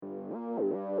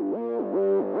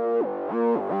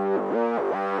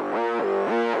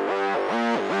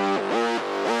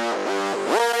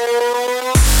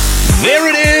There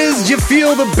it is. You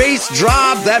feel the bass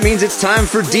drop. That means it's time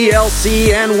for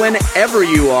DLC. And whenever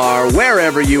you are,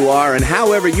 wherever you are, and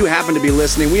however you happen to be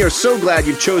listening, we are so glad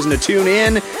you've chosen to tune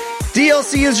in.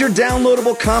 DLC is your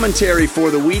downloadable commentary for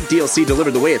the week. DLC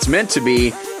delivered the way it's meant to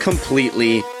be,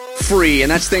 completely free. And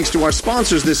that's thanks to our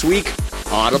sponsors this week,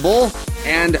 Audible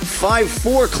and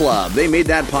 5-4 Club. They made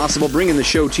that possible, bringing the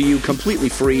show to you completely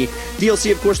free.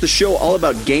 DLC, of course, the show all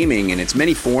about gaming in its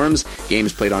many forms.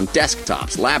 Games played on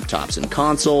desktops, laptops, and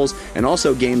consoles, and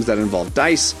also games that involve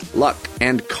dice, luck,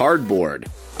 and cardboard.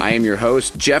 I am your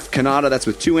host, Jeff Cannata. That's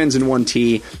with 2 N's and 1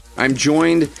 T. I'm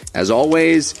joined, as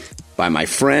always, by my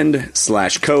friend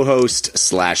slash co-host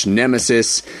slash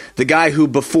nemesis, the guy who,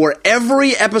 before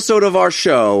every episode of our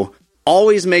show,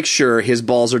 always makes sure his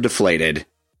balls are deflated,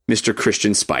 Mr.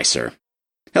 Christian Spicer.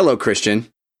 Hello, Christian.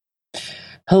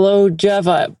 Hello, Jeff.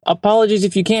 Apologies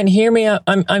if you can't hear me.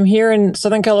 I'm here in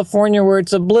Southern California where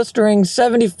it's a blistering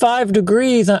 75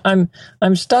 degrees. I'm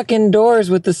stuck indoors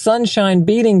with the sunshine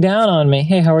beating down on me.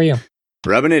 Hey, how are you?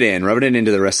 Rubbing it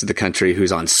into the rest of the country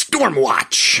who's on storm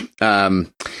watch.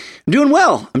 I'm doing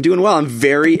well. I'm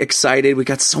very excited. We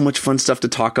got so much fun stuff to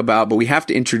talk about, but we have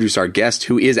to introduce our guest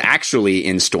who is actually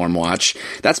in Stormwatch.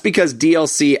 That's because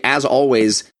DLC, as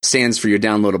always, stands for your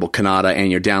downloadable Kannada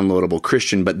and your downloadable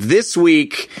Christian. But this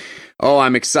week,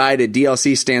 I'm excited.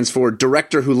 DLC stands for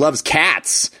Director Who Loves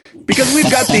Cats. Because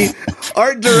we've got the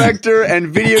art director and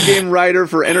video game writer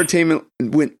for Entertainment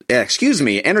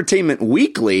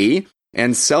Weekly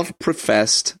and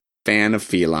self-professed fan of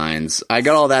felines. I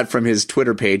got all that from his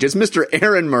Twitter page. It's Mr.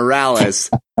 Aaron Morales.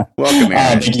 Welcome,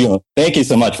 Aaron. Thank you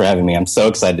so much for having me. I'm so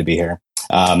excited to be here.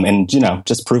 And,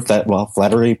 just proof that,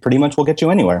 flattery pretty much will get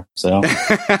you anywhere. So,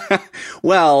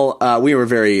 Well, we were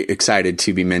very excited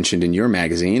to be mentioned in your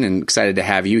magazine and excited to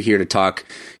have you here to talk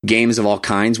games of all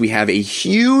kinds. We have a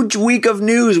huge week of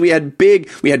news. We had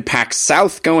PAX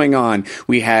South going on.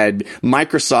 We had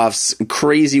Microsoft's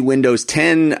crazy Windows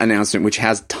 10 announcement, which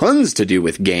has tons to do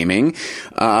with gaming.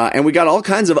 And we got all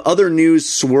kinds of other news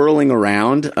swirling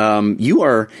around. You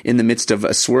are in the midst of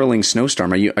a swirling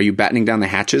snowstorm. Are you battening down the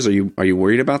hatches? Are you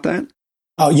worried about that?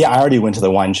 Oh yeah, I already went to the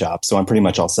wine shop, so I'm pretty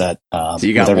much all set. So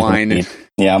you got wine.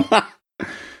 Yeah.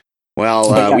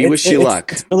 Well, we wish you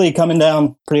luck. It's really coming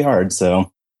down pretty hard,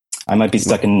 so I might be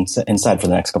stuck inside for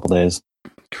the next couple days.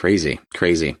 Crazy.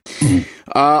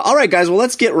 All right, guys. Well,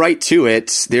 let's get right to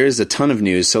it. There's a ton of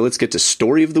news, so let's get to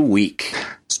Story of the Week.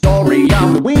 Story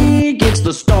of the week, it's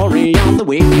the story of the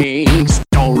week.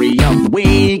 Story of the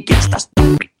week, it's the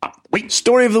story of the week.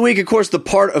 Story of the Week, of course, the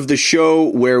part of the show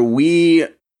where we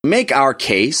make our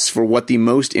case for what the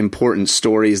most important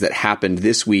stories that happened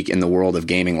this week in the world of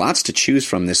gaming. Lots to choose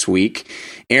from this week.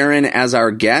 Aaron, as our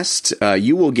guest,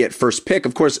 you will get first pick.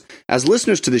 Of course, as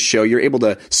listeners to the show, you're able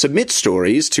to submit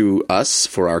stories to us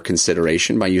for our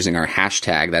consideration by using our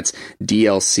hashtag, that's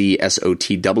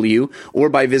DLCSOTW, or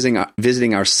by visiting our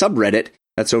subreddit.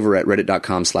 That's over at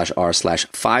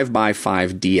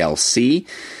reddit.com/r/5x5DLC.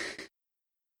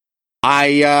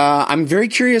 I'm very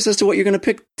curious as to what you're going to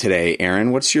pick today,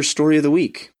 Aaron. What's your story of the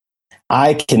week?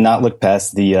 I cannot look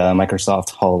past the Microsoft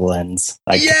HoloLens.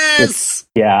 Yes!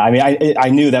 I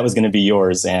knew that was going to be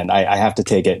yours, and I have to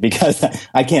take it because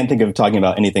I can't think of talking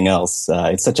about anything else.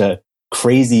 It's such a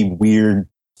crazy, weird,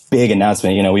 big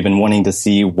announcement. We've been wanting to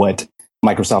see what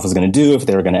Microsoft was going to do if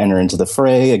they were going to enter into the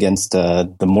fray against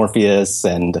the Morpheus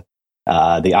and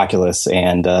the Oculus,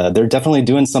 and they're definitely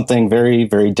doing something very,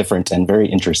 very different and very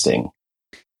interesting.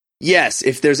 Yes,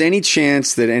 if there's any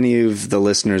chance that any of the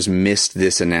listeners missed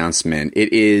this announcement,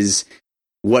 it is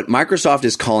what Microsoft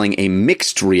is calling a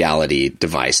mixed reality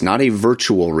device, not a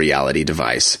virtual reality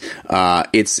device.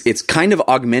 It's kind of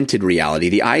augmented reality.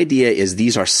 The idea is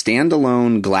these are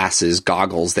standalone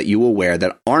goggles that you will wear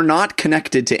that are not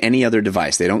connected to any other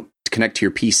device. They don't connect to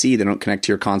your PC. They don't connect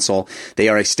to your console. They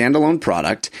are a standalone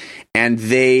product, and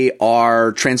they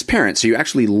are transparent. So you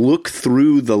actually look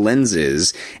through the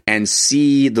lenses and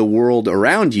see the world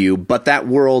around you, but that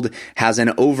world has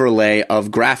an overlay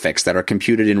of graphics that are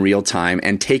computed in real time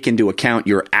and take into account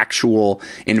your actual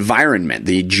environment,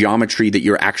 the geometry that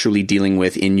you're actually dealing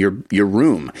with in your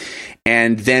room,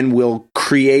 and then will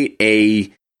create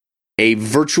a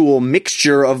virtual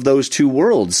mixture of those two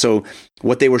worlds. So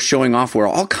what they were showing off were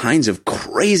all kinds of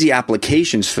crazy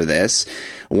applications for this,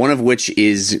 one of which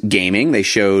is gaming. They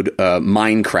showed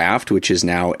Minecraft, which is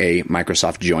now a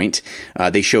Microsoft joint.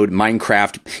 They showed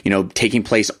Minecraft, taking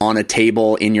place on a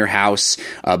table in your house,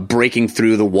 breaking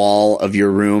through the wall of your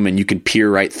room, and you can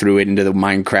peer right through it into the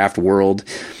Minecraft world.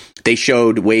 They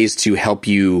showed ways to help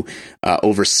you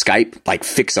over Skype, like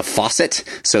fix a faucet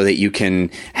so that you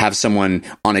can have someone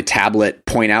on a tablet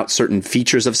point out certain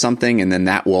features of something, and then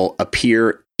that will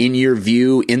appear in your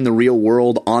view in the real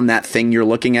world on that thing you're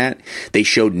looking at. They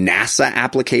showed NASA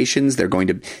applications. They're going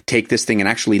to take this thing and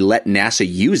actually let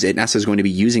NASA use it. NASA is going to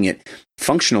be using it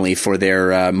functionally for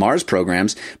their Mars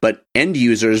programs, but end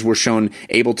users were shown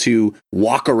able to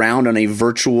walk around on a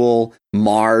virtual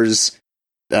Mars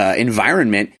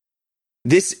environment.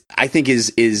 This, I think,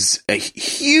 is a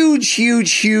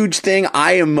huge thing.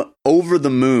 I am over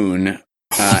the moon,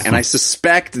 and I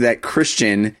suspect that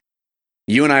Christian,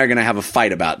 you and I are going to have a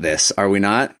fight about this, are we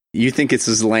not? You think it's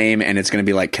as lame, and it's going to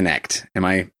be like Kinect. Am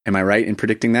I right in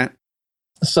predicting that?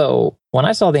 So when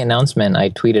I saw the announcement, I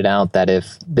tweeted out that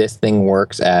if this thing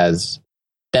works as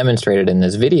demonstrated in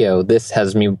this video, this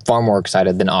has me far more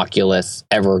excited than Oculus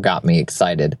ever got me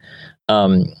excited.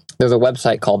 There's a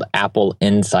website called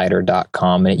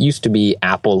appleinsider.com, and it used to be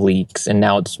Apple Leaks, and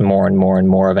now it's more and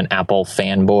more of an Apple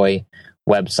fanboy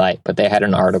website. But they had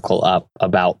an article up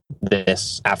about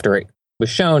this after it was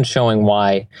showing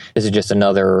why this is just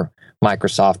another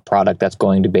Microsoft product that's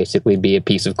going to basically be a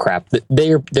piece of crap.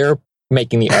 They're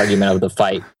making the argument of the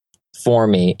fight for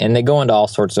me, and they go into all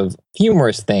sorts of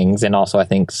humorous things, and also I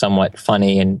think somewhat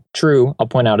funny and true. I'll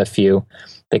point out a few.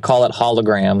 They call it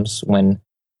holograms when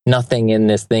nothing in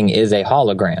this thing is a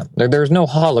hologram. There's no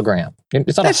hologram.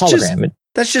 It's not a hologram.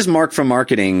 That's just Mark from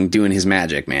marketing doing his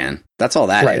magic, man. That's all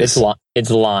that is.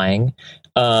 It's lying.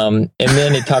 And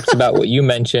then it talks about what you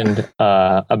mentioned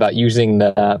about using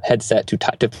the headset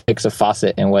to fix a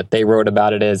faucet. And what they wrote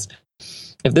about it is,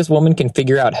 if this woman can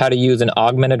figure out how to use an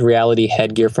augmented reality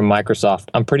headgear from Microsoft,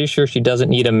 I'm pretty sure she doesn't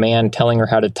need a man telling her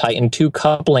how to tighten two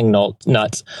coupling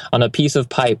nuts on a piece of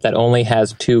pipe that only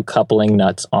has two coupling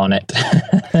nuts on it.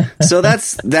 So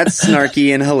that's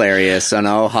snarky and hilarious. And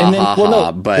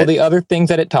but the other things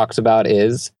that it talks about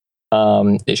is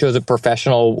it shows a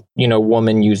professional,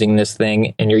 woman using this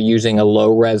thing, and you're using a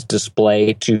low res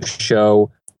display to show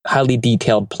highly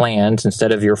detailed plans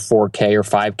instead of your 4K or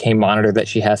 5K monitor that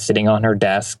she has sitting on her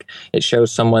desk. It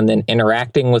shows someone then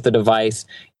interacting with the device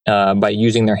by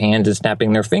using their hands and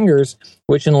snapping their fingers,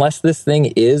 which, unless this thing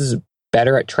is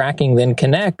better at tracking than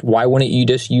Kinect, why wouldn't you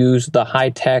just use the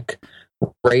high-tech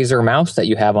Razer mouse that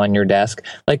you have on your desk?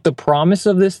 Like, the promise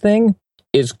of this thing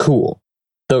is cool.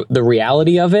 The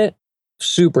reality of it,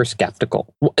 super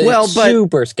skeptical.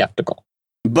 Super skeptical.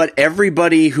 But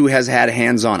everybody who has had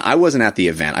hands-on, I wasn't at the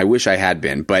event. I wish I had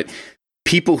been, but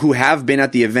people who have been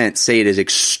at the event say it is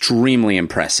extremely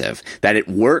impressive, that it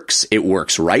works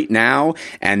right now,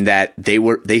 and that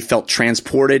they felt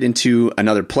transported into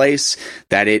another place,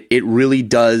 that it really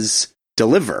does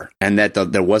deliver, and that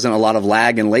there wasn't a lot of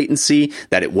lag and latency,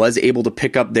 that it was able to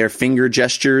pick up their finger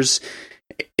gestures.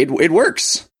 It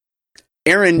works.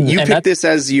 Aaron, you picked this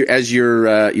as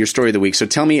your story of the week. So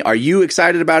tell me, are you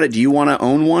excited about it? Do you want to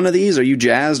own one of these? Are you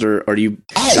jazzed, or do you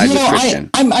side with Christian?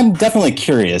 I'm definitely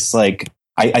curious. Like,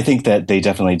 I think that they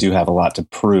definitely do have a lot to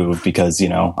prove, because,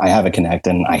 I have a Kinect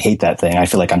and I hate that thing. I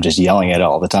feel like I'm just yelling at it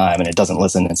all the time and it doesn't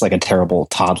listen. It's like a terrible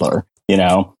toddler,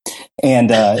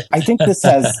 And I think this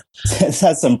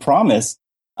has some promise.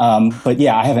 But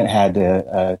yeah, I haven't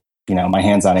had my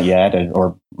hands on it yet,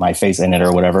 or my face in it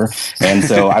or whatever. And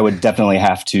so I would definitely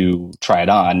have to try it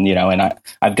on, and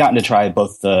I've gotten to try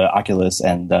both the Oculus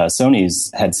and Sony's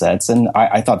headsets, and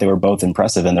I thought they were both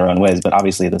impressive in their own ways, but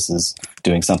obviously this is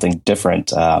doing something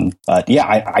different. But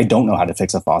yeah, I don't know how to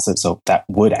fix a faucet, so that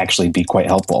would actually be quite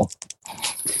helpful.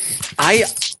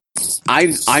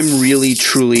 I'm really,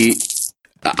 truly,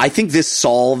 I think this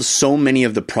solves so many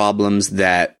of the problems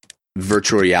that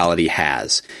virtual reality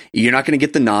has. You're not going to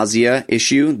get the nausea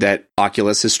issue that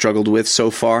Oculus has struggled with so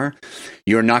far.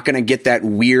 You're not going to get that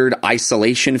weird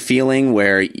isolation feeling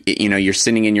where you're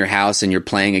sitting in your house and you're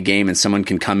playing a game and someone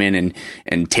can come in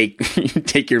and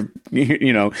take your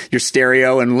your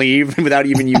stereo and leave without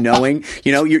even you knowing.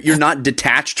 You're not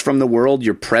detached from the world.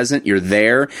 You're present. You're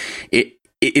there.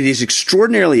 It is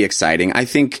extraordinarily exciting. I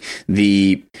think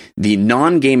the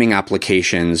non-gaming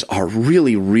applications are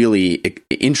really, really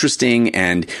interesting,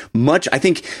 and much. I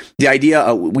think the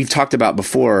idea we've talked about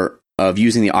before of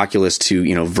using the Oculus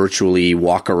to virtually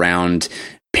walk around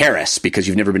Paris because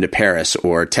you've never been to Paris,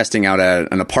 or testing out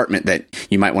an apartment that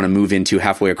you might want to move into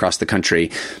halfway across the country.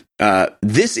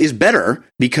 This is better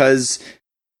because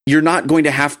you're not going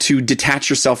to have to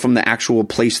detach yourself from the actual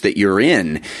place that you're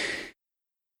in.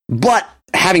 But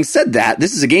having said that,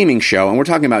 this is a gaming show, and we're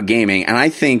talking about gaming, and I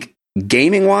think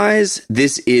gaming-wise,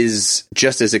 this is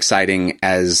just as exciting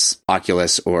as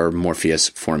Oculus or Morpheus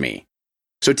for me.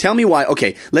 So tell me why.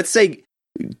 Okay, let's say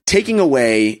taking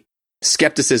away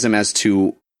skepticism as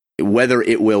to whether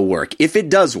it will work. If it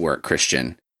does work,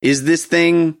 Christian, is this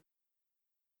thing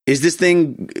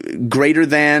greater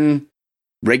than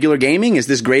regular gaming? Is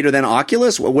this greater than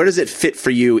Oculus? Where does it fit for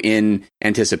you in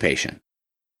anticipation?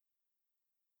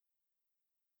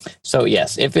 So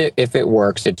yes, if it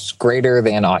works, it's greater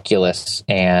than Oculus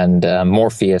and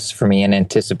Morpheus for me in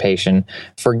anticipation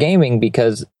for gaming,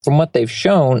 because from what they've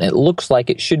shown, it looks like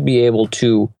it should be able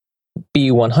to be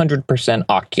 100%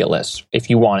 Oculus if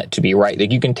you want it to be, right?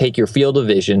 Like you can take your field of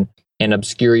vision and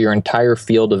obscure your entire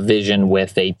field of vision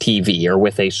with a TV or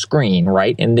with a screen,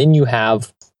 right? And then you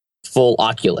have full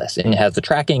Oculus, and it has the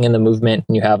tracking and the movement,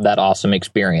 and you have that awesome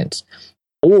experience.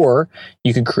 Or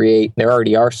you could create, there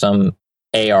already are some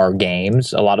AR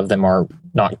games. A lot of them are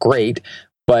not great,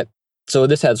 but so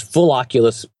this has full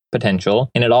Oculus potential,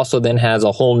 and it also then has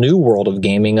a whole new world of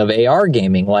gaming, of AR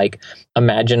gaming. Like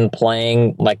imagine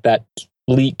playing like that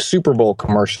leaked Super Bowl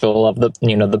commercial of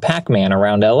the Pac-Man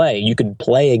around LA. You could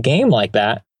play a game like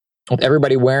that with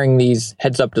everybody wearing these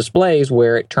heads-up displays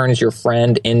where it turns your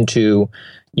friend into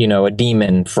a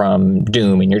demon from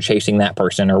Doom, and you're chasing that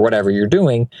person or whatever you're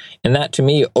doing. And that to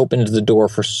me opens the door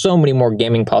for so many more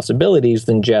gaming possibilities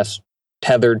than just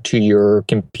tethered to your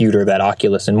computer that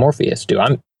Oculus and Morpheus do.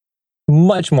 I'm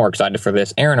much more excited for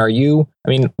this. Aaron,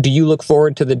 do you look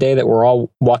forward to the day that we're all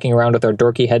walking around with our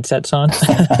dorky headsets on?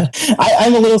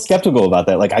 I'm a little skeptical about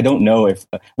that. Like, I don't know if,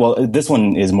 this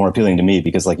one is more appealing to me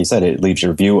because, like you said, it leaves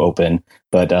your view open.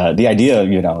 But the idea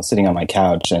of, sitting on my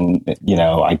couch and,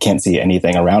 I can't see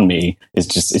anything around me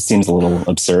it seems a little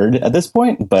absurd at this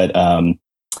point. But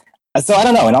so I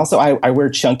don't know. And also I wear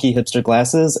chunky hipster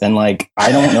glasses, and like,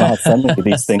 I don't know how friendly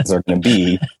these things are going to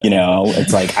be.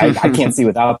 It's like, I can't see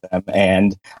without them.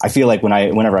 And I feel like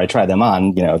whenever I try them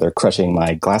on, they're crushing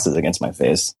my glasses against my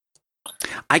face.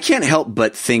 I can't help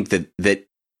but think that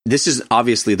this is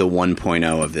obviously the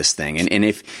 1.0 of this thing. And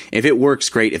if it works,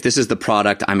 great. If this is the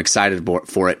product, I'm excited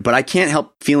for it. But I can't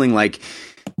help feeling like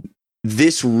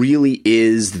this really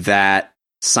is that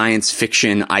science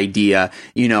fiction idea.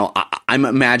 I'm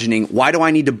imagining, why do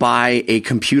I need to buy a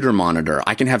computer monitor?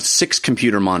 I can have 6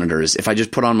 computer monitors if I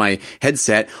just put on my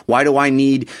headset. Why do I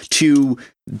need to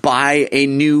buy a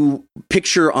new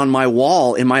picture on my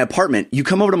wall in my apartment? You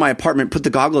come over to my apartment, put the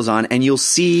goggles on, and you'll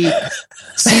see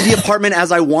the apartment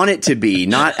as I want it to be,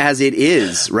 not as it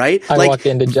is, right? I walk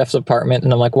into Jeff's apartment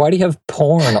and I'm like, why do you have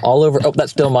porn all over? Oh,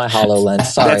 that's still my HoloLens.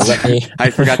 Sorry. I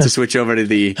forgot to switch over to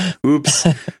the oops.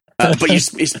 But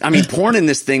porn in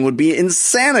this thing would be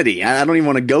insanity. I don't even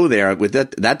want to go there with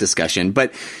that discussion.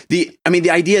 But the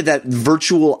idea that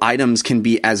virtual items can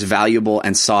be as valuable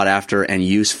and sought after and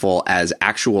useful as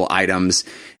actual items,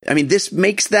 this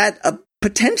makes that a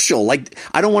potential. Like,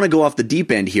 I don't want to go off the deep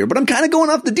end here, but I'm kind of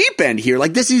going off the deep end here.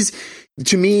 Like, this is,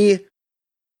 to me,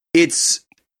 it's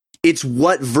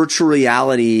what virtual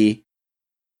reality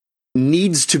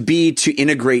needs to be to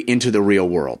integrate into the real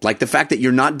world. Like the fact that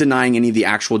you're not denying any of the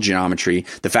actual geometry,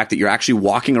 the fact that you're actually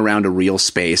walking around a real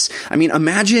space.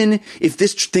 Imagine if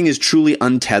this thing is truly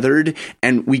untethered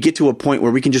and we get to a point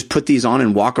where we can just put these on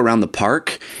and walk around the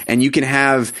park, and you can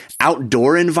have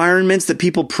outdoor environments that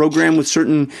people program with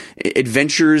certain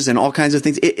adventures and all kinds of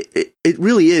things. It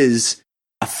really is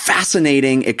a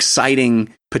fascinating,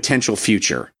 exciting potential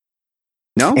future.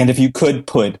 No? And if you could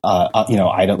put,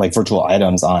 like virtual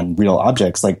items on real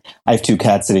objects, like I have 2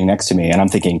 cats sitting next to me and I'm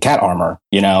thinking cat armor,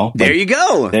 There you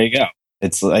go. There you go.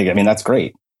 It's like, that's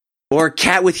great. Or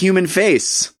cat with human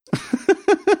face.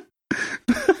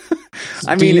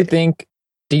 Do you think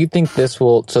this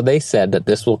will, so they said that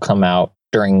this will come out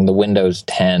during the Windows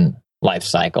 10 life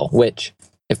cycle, which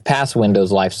if past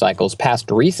Windows life cycles,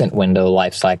 past recent Windows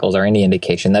life cycles are any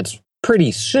indication, that's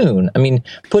pretty soon.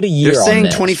 Put a year on this. They're saying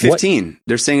 2015.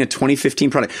 They're saying a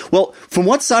 2015 product. Well, from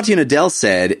what Satya Nadella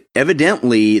said,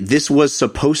 evidently this was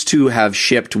supposed to have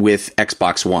shipped with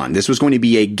Xbox One. This was going to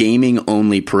be a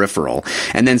gaming-only peripheral.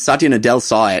 And then Satya Nadella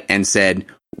saw it and said,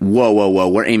 whoa,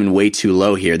 we're aiming way too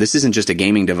low here. This isn't just a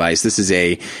gaming device. This is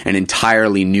an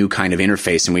entirely new kind of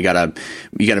interface, and we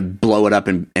gotta blow it up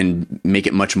and make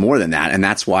it much more than that. And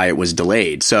that's why it was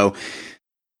delayed. So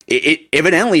it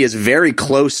evidently is very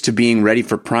close to being ready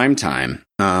for prime time.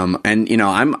 I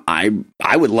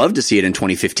would love to see it in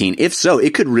 2015. If so,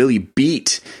 it could really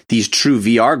beat these true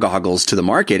VR goggles to the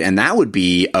market, and that would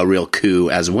be a real coup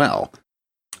as well.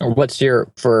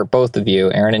 For both of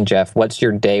you, Aaron and Jeff, what's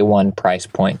your day one price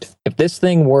point? If this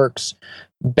thing works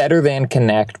better than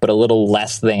Kinect, but a little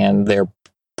less than their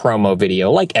promo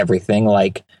video, like everything,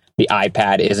 like the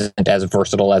iPad isn't as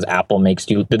versatile as Apple makes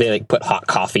you. Do they put hot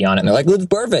coffee on it and they're like, it's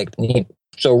perfect?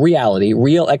 So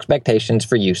real expectations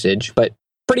for usage, but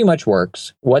pretty much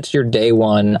works. What's your day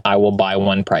one, I will buy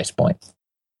one price point?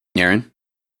 Aaron?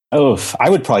 Oh, I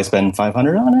would probably spend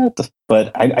 $500 on it,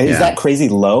 but is that crazy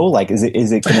low? Like, is it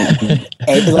going to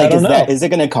like is it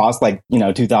going to cost like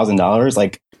 $2,000?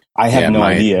 Like, I have no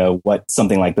idea what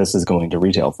something like this is going to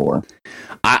retail for.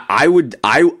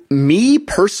 Me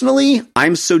personally,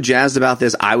 I'm so jazzed about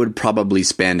this. I would probably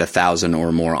spend $1,000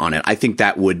 or more on it. I think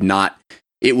that would not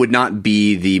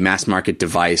be the mass market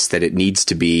device that it needs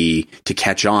to be to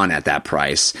catch on at that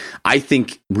price. I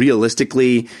think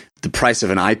realistically, the price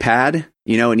of an iPad,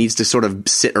 it needs to sort of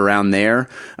sit around there.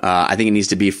 I think it needs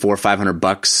to be $400 or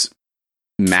 $500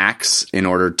 max in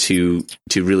order to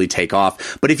really take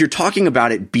off. But if you're talking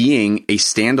about it being a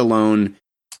standalone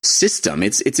system,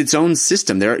 it's its own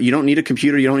system. You don't need a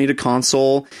computer, you don't need a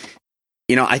console.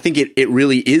 I think it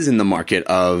really is in the market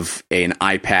of an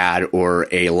iPad or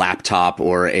a laptop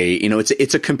or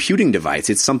it's a computing device.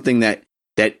 It's something that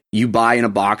you buy in a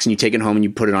box and you take it home and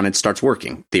you put it on, it starts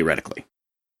working theoretically.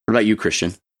 What about you,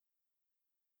 Christian?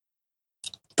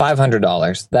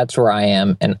 $500. That's where I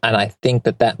am, and I think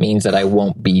that means that I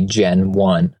won't be Gen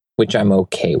 1, which I'm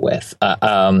okay with.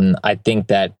 I think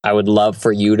that I would love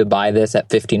for you to buy this at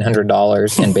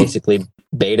 $1,500 and basically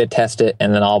beta test it,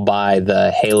 and then I'll buy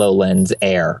the HoloLens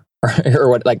Air or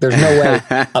what. Like,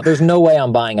 there's no way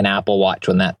I'm buying an Apple Watch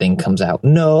when that thing comes out.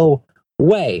 No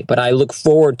way. But I look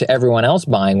forward to everyone else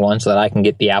buying one so that I can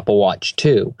get the Apple Watch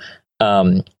too.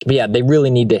 But yeah, they really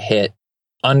need to hit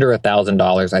under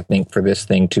 $1,000, I think, for this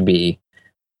thing to be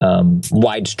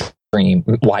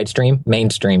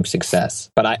mainstream success.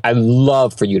 But I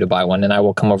love for you to buy one, and I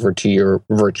will come over to your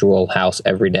virtual house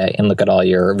every day and look at all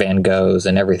your Van Goghs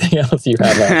and everything else you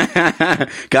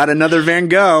have. Got another Van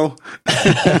Gogh.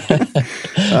 Why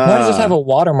does this have a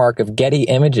watermark of Getty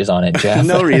Images on it, Jeff?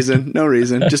 No reason.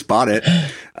 Just bought it.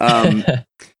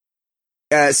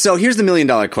 So here's the $1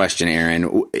 million question,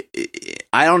 Aaron.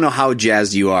 I don't know how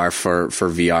jazzed you are for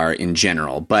VR in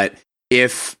general, but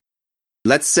if,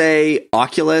 let's say,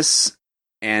 Oculus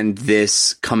and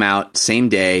this come out same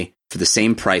day for the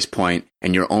same price point,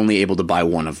 and you're only able to buy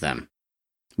one of them,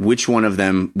 which one of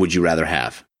them would you rather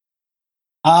have?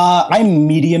 I'm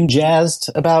medium jazzed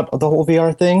about the whole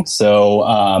VR thing.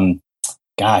 So,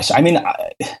 gosh, I mean,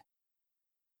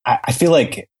 I feel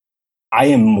like I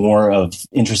am more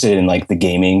interested in like the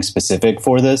gaming specific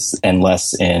for this and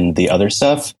less in the other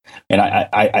stuff. And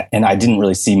I didn't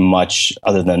really see much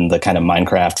other than the kind of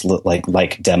Minecraft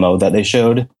like demo that they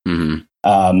showed. Mm-hmm.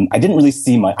 I didn't really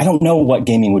see much. I don't know what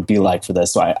gaming would be like for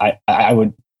this. So I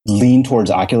would lean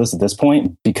towards Oculus at this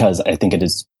point because I think it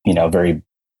is, very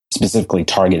specifically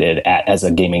targeted as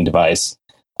a gaming device.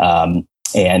 And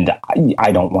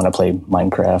I don't want to play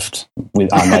Minecraft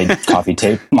on my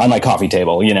coffee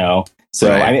table, So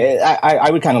right.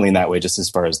 I would kind of lean that way just as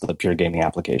far as the pure gaming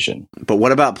application. But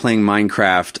what about playing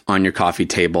Minecraft on your coffee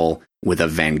table with a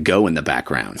Van Gogh in the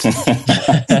background?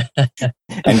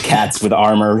 And cats with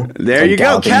armor. There you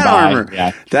go, cat armor.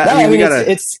 Yeah.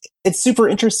 It's super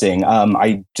interesting.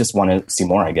 I just want to see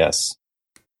more, I guess.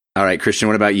 All right, Christian,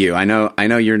 what about you? I know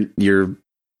you're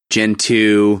Gen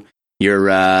 2.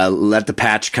 You're let the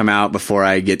patch come out before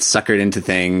I get suckered into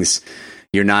things.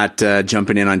 You're not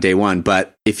jumping in on day one.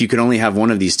 But if you could only have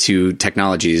one of these two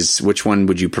technologies, which one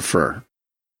would you prefer?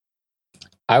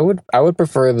 I would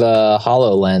prefer the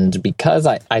HoloLens because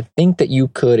I think that you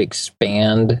could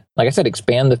expand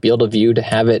the field of view to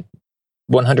have it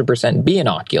 100% be an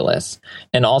Oculus.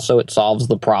 And also it solves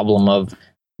the problem of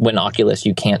when Oculus,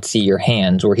 you can't see your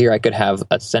hands. Where here I could have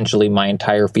essentially my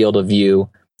entire field of view,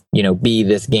 be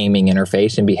this gaming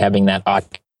interface and be having that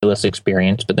Oculus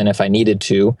experience. But then if I needed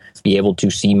to be able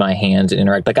to see my hands and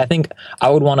interact, like I think I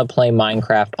would want to play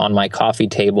Minecraft on my coffee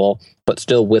table, but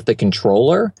still with the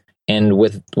controller. And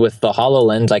with the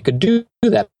HoloLens, I could do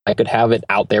that. I could have it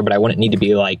out there, but I wouldn't need to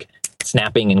be like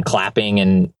snapping and clapping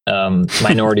and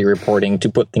minority reporting to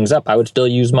put things up. I would still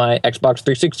use my Xbox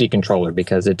 360 controller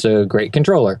because it's a great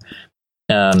controller.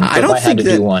 If I had to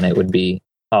do one, it would be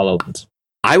HoloLens.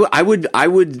 I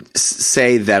would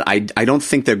say that I don't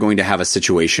think they're going to have a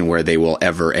situation where they will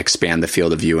ever expand the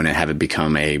field of view and have it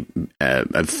become a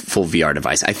full VR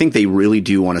device. I think they really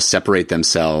do want to separate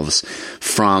themselves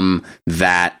from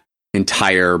that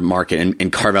entire market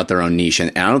and carve out their own niche.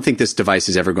 And I don't think this device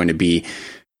is ever going to be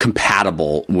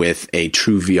compatible with a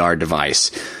true VR device.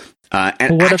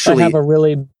 And what actually, if I have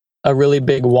a really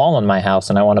big wall in my house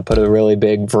and I want to put a really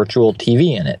big virtual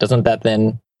TV in it? Doesn't that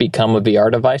then become a VR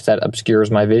device that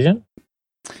obscures my vision?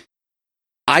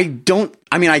 I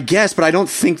guess, but I don't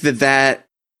think that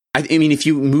I mean, if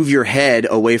you move your head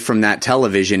away from that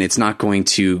television, it's not going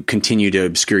to continue to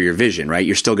obscure your vision, right?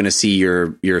 You're still going to see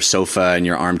your sofa and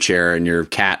your armchair and your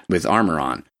cat with armor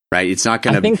on, right? It's not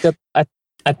going to.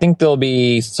 I think there'll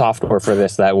be software for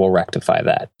this that will rectify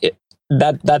that.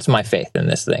 That's my faith in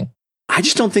this thing. I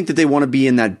just don't think that they want to be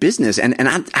in that business, and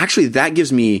actually that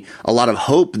gives me a lot of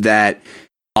hope that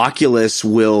Oculus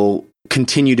will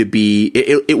continue to be.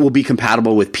 It will be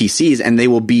compatible with PCs, and they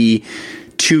will be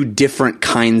two different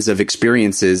kinds of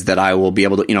experiences that I will be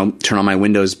able to, turn on my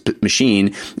Windows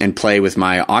machine and play with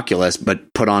my Oculus,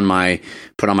 but put on my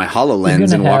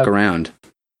HoloLens and walk around.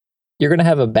 You're going to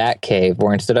have a bat cave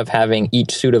where instead of having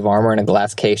each suit of armor in a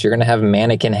glass case, you're going to have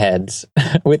mannequin heads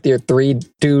with your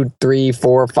 2, 3,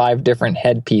 4, 5 different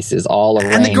headpieces all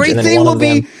arranged. And the great thing will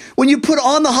be when you put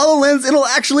on the HoloLens, it'll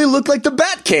actually look like the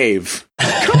bat cave.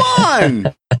 Come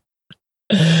on.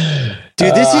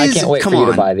 Dude, this is. I can't wait for you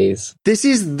to buy these. This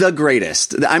is the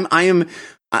greatest.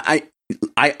 I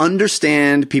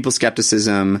understand people's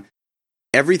skepticism.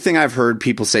 Everything I've heard,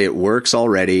 people say it works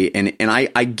already, and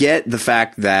I get the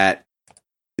fact that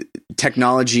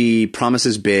technology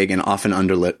promises big and often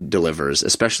under-delivers,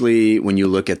 especially when you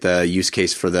look at the use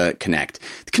case for the Kinect.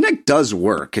 The Kinect does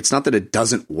work. It's not that it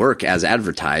doesn't work as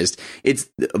advertised. It's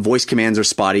voice commands are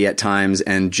spotty at times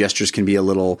and gestures can be a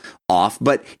little off,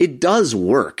 but it does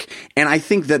work. And I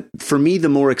think that for me, the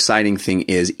more exciting thing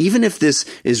is, even if this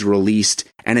is released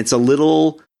and it's a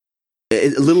little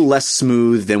less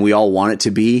smooth than we all want it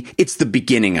to be, it's the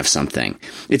beginning of something.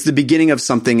 It's the beginning of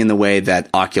something in the way that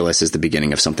Oculus is the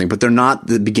beginning of something, but they're not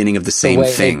the beginning of the same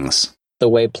things. The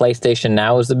way PlayStation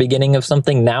Now is the beginning of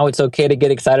something. Now it's okay to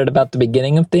get excited about the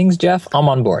beginning of things, Jeff. I'm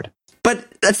on board. But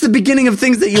that's the beginning of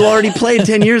things that you already played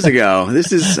 10 years ago.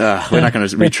 This is, we're not going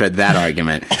to retread that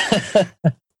argument.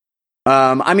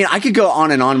 I mean, I could go on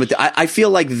and on with it. I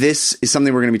feel like this is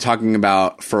something we're going to be talking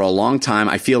about for a long time.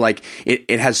 I feel like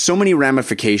it has so many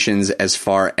ramifications as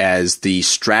far as the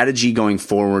strategy going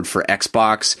forward for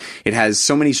Xbox. It has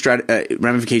so many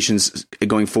ramifications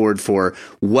going forward for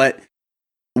what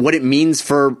it means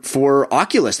for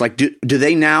Oculus. Like, do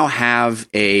they now have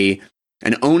an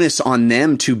onus on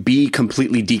them to be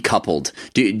completely decoupled?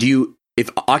 Do you, if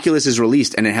Oculus is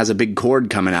released and it has a big cord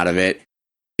coming out of it,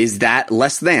 is that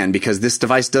less than, because this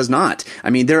device does not?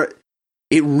 I mean,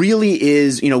 it really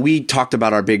is. We talked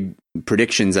about our big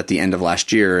predictions at the end of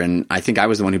last year, and I think I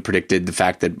was the one who predicted the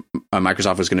fact that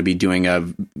Microsoft was going to be doing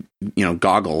a,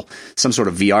 goggle, some sort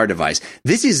of VR device.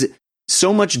 This is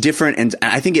so much different, and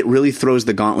I think it really throws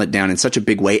the gauntlet down in such a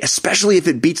big way, especially if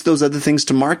it beats those other things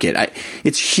to market.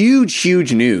 It's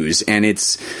huge news, and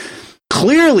it's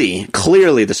clearly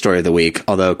the story of the week.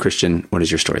 Although, Christian, what is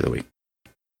your story of the week?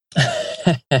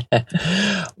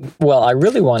 Well, I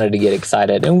really wanted to get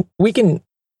excited, and we can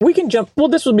jump. Well,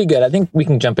 this would be good. I think we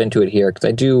can jump into it here because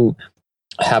I do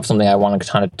have something I want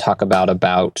to kind of talk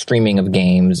about streaming of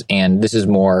games, and this is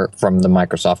more from the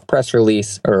Microsoft press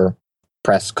release or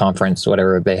press conference,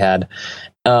 whatever they had,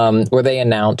 where they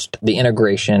announced the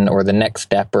integration or the next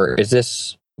step, or is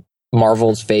this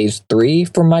Marvel's phase 3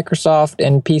 for Microsoft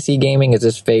and PC gaming? Is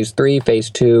this phase 3, phase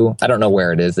 2? I don't know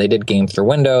where it is. They did Games for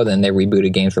Windows, then they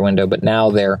rebooted Games for Windows, but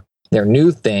now their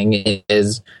new thing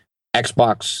is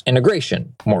Xbox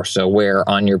integration, more so, where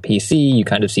on your PC you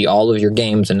kind of see all of your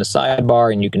games in the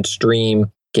sidebar and you can stream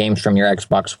games from your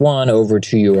Xbox One over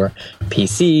to your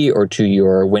PC or to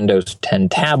your Windows 10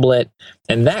 tablet.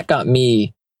 And that got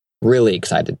me really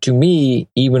excited. To me,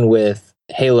 even with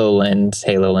HoloLens,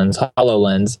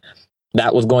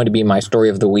 that was going to be my story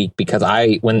of the week, because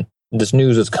when this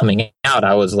news was coming out,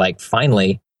 I was like,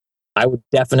 finally, I would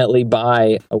definitely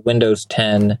buy a Windows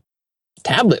 10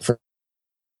 tablet for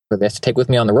this to take with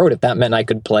me on the road if that meant I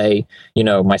could play,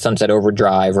 my Sunset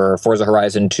Overdrive or Forza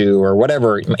Horizon 2 or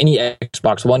whatever, any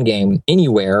Xbox One game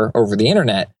anywhere over the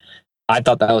internet. I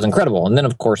thought that was incredible. And then,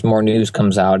 of course, more news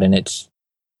comes out, and it's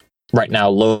right now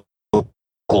local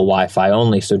Wi-Fi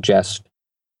only, so just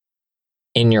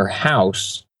in your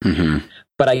house. Mm-hmm.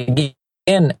 But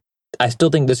I still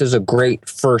think this is a great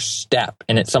first step,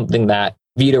 and it's something that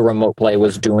Vita Remote Play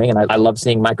was doing, and I love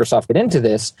seeing Microsoft get into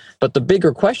this. But the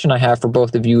bigger question I have for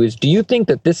both of you is, do you think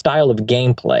that this style of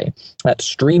gameplay, that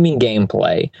streaming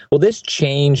gameplay, will this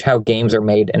change how games are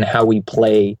made and how we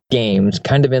play games,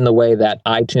 kind of in the way that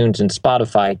iTunes and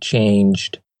Spotify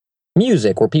changed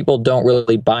music, where people don't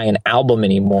really buy an album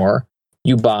anymore?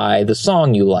 You buy the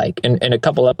song you like. And a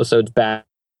couple episodes back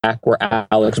where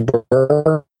Alex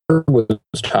Burr was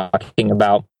talking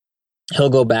about, he'll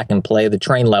go back and play the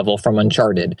train level from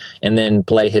Uncharted and then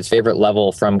play his favorite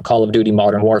level from Call of Duty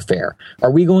Modern Warfare.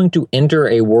 Are we going to enter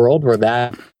a world where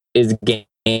that is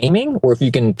gaming, or if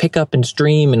you can pick up and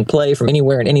stream and play from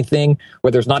anywhere and anything,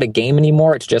 where there's not a game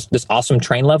anymore, it's just this awesome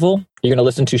train level. You're going to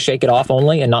listen to Shake It Off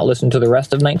only and not listen to the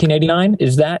rest of 1989.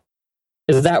 Is that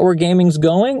where gaming's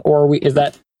going, or is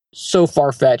that so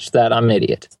far-fetched that I'm an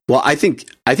idiot? Well, I think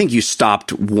you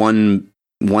stopped one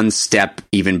step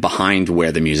even behind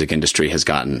where the music industry has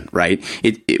gotten, right?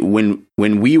 When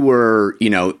we were,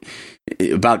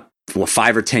 about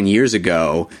 5 or 10 years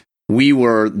ago, we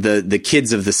were the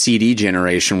kids of the CD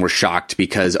generation were shocked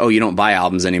because, you don't buy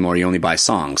albums anymore, you only buy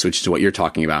songs, which is what you're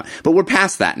talking about. But we're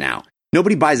past that now.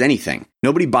 Nobody buys anything.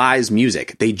 Nobody buys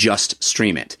music. They just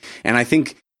stream it. And I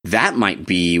think that might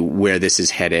be where this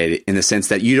is headed, in the sense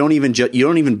that you don't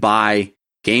even buy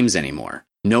games anymore.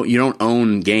 No, you don't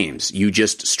own games. You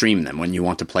just stream them when you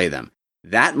want to play them.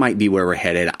 That might be where we're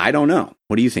headed. I don't know.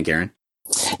 What do you think, Aaron?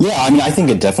 Yeah, I mean, I think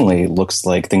it definitely looks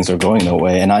like things are going that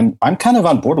way, and I'm kind of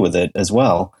on board with it as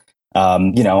well.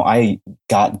 I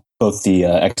got both the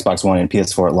Xbox One and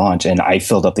PS4 at launch, and I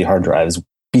filled up the hard drives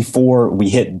before we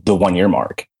hit the 1 year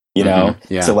mark. Yeah.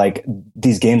 So like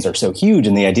these games are so huge,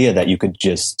 and the idea that you could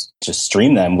just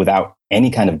stream them without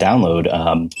any kind of download,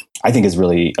 I think is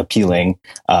really appealing.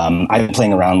 I've been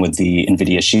playing around with the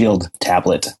NVIDIA Shield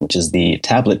tablet, which is the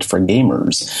tablet for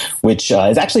gamers, which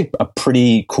is actually a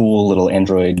pretty cool little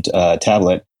Android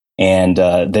tablet. And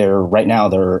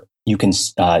you can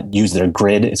use their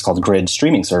Grid. It's called Grid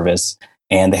streaming service,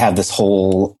 and they have this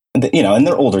whole, and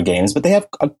they're older games, but they have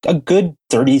a good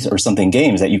 30 or something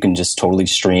games that you can just totally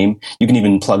stream. You can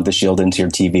even plug the Shield into your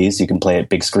TV so you can play it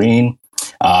big screen.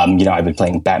 I've been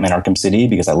playing Batman Arkham City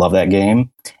because I love that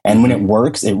game. And when it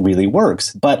works, it really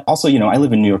works. But also, I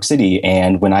live in New York City,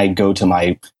 and when I go to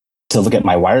look at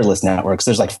my wireless networks,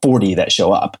 there's like 40 that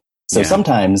show up. So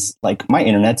sometimes like my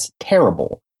internet's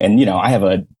terrible. And,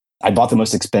 I bought the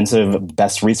most expensive,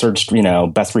 best researched,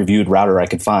 best reviewed router I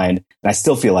could find. And I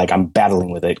still feel like I'm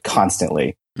battling with it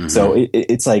constantly. Mm-hmm. So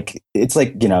it's like,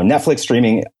 Netflix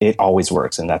streaming, it always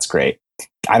works. And that's great.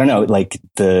 I don't know, like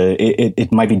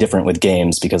it might be different with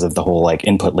games because of the whole like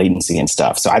input latency and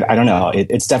stuff. So I don't know.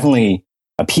 It's definitely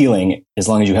appealing as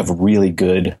long as you have really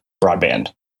good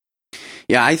broadband.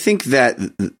 Yeah, I think that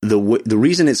the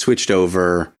reason it switched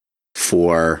over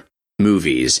for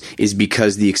movies is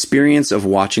because the experience of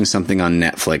watching something on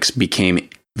Netflix became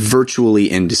virtually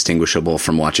indistinguishable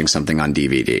from watching something on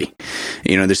DVD.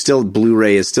 There's still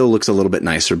Blu-ray still looks a little bit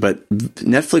nicer, but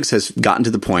Netflix has gotten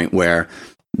to the point where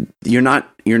you're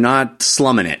not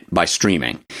slumming it by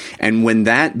streaming. And when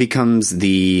that becomes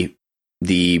the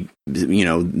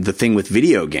thing with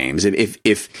video games,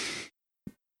 if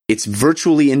it's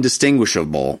virtually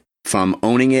indistinguishable from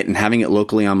owning it and having it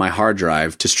locally on my hard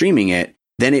drive to streaming it,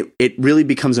 then it really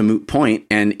becomes a moot point,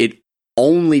 and it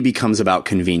only becomes about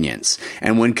convenience.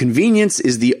 And when convenience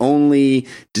is the only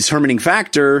determining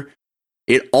factor,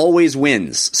 it always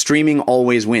wins. Streaming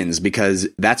always wins, because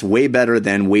that's way better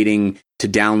than waiting to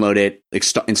download it,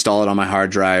 install it on my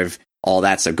hard drive, all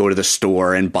that stuff, go to the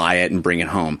store and buy it and bring it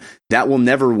home. That will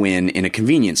never win in a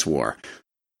convenience war.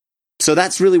 So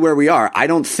that's really where we are. I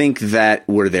don't think that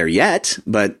we're there yet,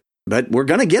 but we're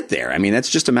going to get there. I mean, that's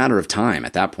just a matter of time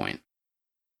at that point.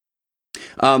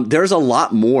 There's a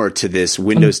lot more to this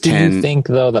Windows 10. Do you think,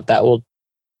 though, that will...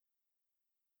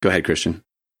 Go ahead, Christian.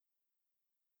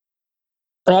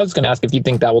 I was going to ask if you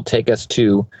think that will take us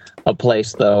to a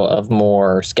place, though, of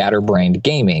more scatterbrained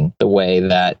gaming, the way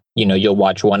that, you'll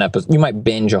watch one episode. You might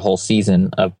binge a whole season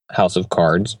of House of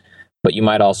Cards, but you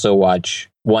might also watch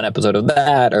one episode of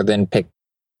that, or then pick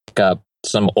up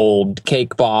some old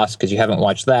Cake Boss because you haven't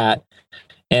watched that.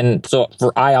 And so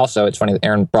it's funny that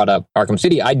Aaron brought up Arkham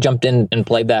City. I jumped in and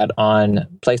played that on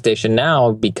PlayStation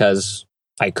Now because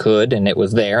I could, and it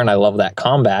was there, and I love that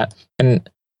combat. And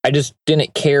I just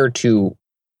didn't care to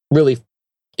really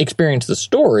experience the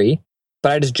story,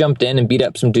 but I just jumped in and beat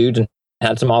up some dudes and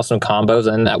had some awesome combos,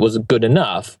 and that was good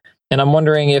enough. And I'm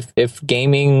wondering if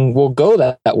gaming will go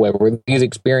that way, where these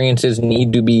experiences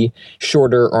need to be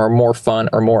shorter or more fun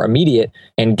or more immediate,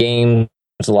 and games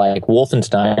like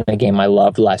Wolfenstein, a game I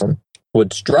loved last time,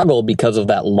 would struggle because of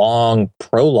that long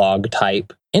prologue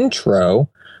type intro,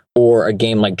 or a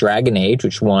game like Dragon Age,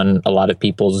 which won a lot of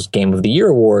people's Game of the Year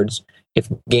awards. If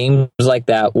games like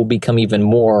that will become even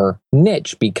more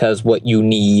niche, because what you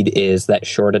need is that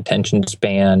short attention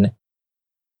span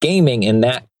gaming, and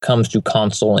that comes to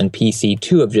console and PC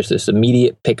too, of just this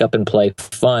immediate pick up and play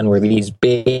fun, where these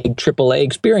big AAA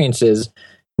experiences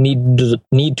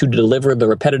need to deliver the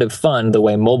repetitive fun the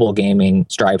way mobile gaming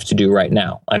strives to do right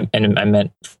now. I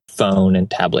meant phone and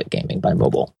tablet gaming by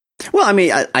mobile. Well, I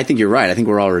mean, I think you're right. I think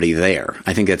we're already there.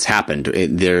 I think that's happened.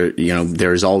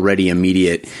 There's already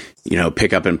immediate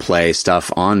pick up and play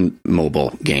stuff on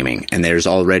mobile gaming. And there's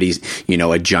already,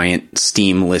 a giant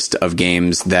Steam list of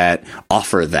games that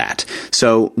offer that.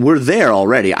 So we're there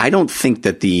already. I don't think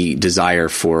that the desire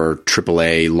for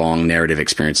AAA long narrative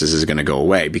experiences is going to go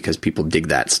away because people dig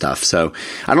that stuff. So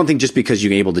I don't think just because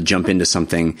you're able to jump into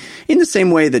something in the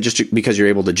same way that just because you're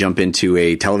able to jump into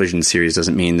a television series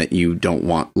doesn't mean that you don't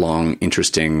want long,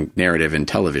 interesting narrative in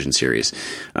television series.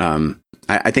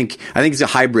 I think it's a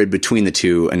hybrid between the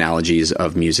two analogies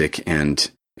of music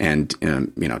and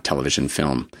television,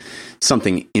 film,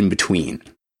 something in between.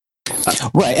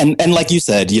 Right, and like you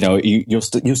said,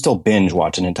 you still binge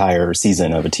watch an entire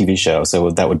season of a TV show,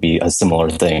 so that would be a similar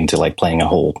thing to like playing a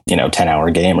whole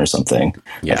 10-hour game or something.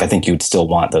 Yeah. Like I think you'd still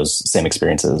want those same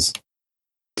experiences.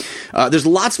 There's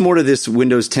lots more to this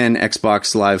Windows 10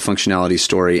 Xbox Live functionality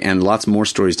story and lots more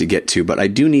stories to get to, but I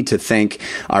do need to thank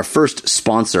our first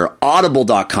sponsor,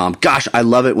 Audible.com. Gosh, I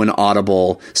love it when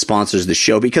Audible sponsors the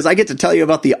show because I get to tell you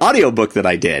about the audiobook that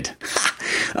I did.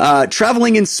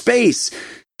 Traveling in Space.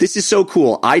 This is so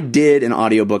cool. I did an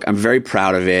audiobook. I'm very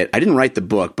proud of it. I didn't write the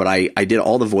book, but I did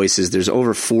all the voices. There's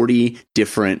over 40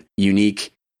 different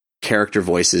unique character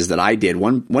voices that I did.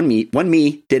 One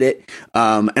me did it.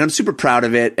 And I'm super proud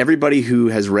of it. Everybody who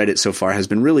has read it so far has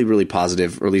been really, really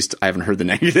positive, or at least I haven't heard the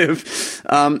negative.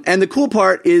 And the cool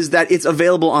part is that it's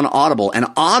available on Audible, and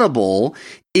Audible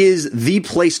is the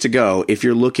place to go if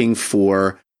you're looking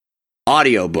for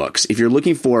audiobooks, if you're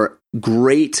looking for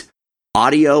great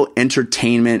audio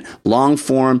entertainment, long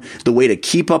form, the way to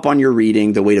keep up on your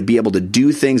reading, the way to be able to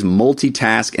do things,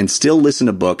 multitask, and still listen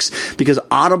to books, because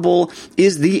Audible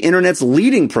is the internet's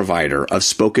leading provider of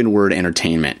spoken word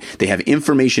entertainment. They have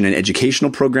information and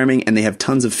educational programming, and they have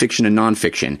tons of fiction and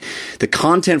nonfiction. The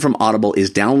content from Audible is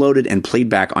downloaded and played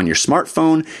back on your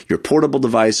smartphone, your portable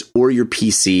device, or your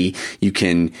PC. You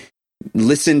can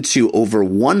listen to over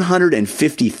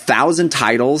 150,000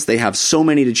 titles. They have so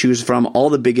many to choose from. All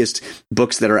the biggest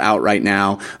books that are out right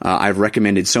now. I've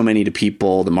recommended so many to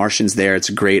people. The Martian's there. It's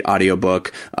a great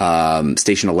audiobook.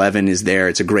 Station 11 is there.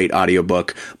 It's a great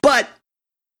audiobook. But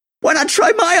why not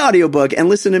try my audiobook and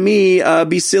listen to me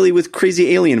be silly with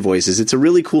crazy alien voices? It's a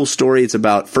really cool story. It's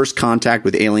about first contact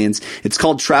with aliens. It's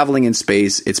called Traveling in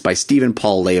Space. It's by Stephen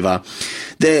Paul Leva.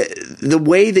 The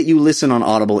way that you listen on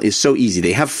Audible is so easy.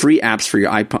 They have free apps for your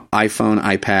iPhone,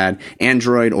 iPad,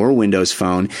 Android, or Windows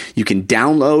phone. You can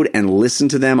download and listen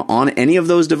to them on any of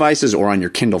those devices or on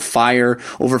your Kindle Fire.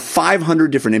 Over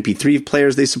 500 different MP3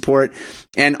 players they support.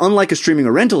 And unlike a streaming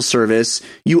or rental service,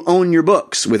 you own your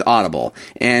books with Audible,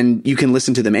 and you can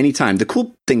listen to them anytime. The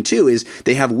cool thing, too, is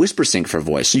they have WhisperSync for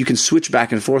voice, so you can switch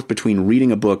back and forth between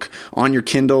reading a book on your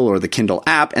Kindle or the Kindle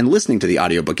app and listening to the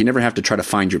audiobook. You never have to try to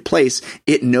find your place.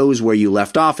 It knows where you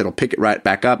left off. It'll pick it right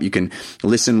back up. You can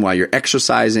listen while you're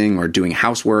exercising or doing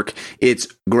housework. It's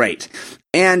great.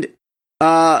 And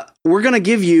we're going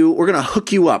to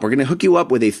hook you up. We're going to hook you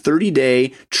up with a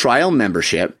 30-day trial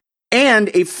membership and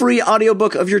a free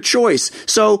audiobook of your choice.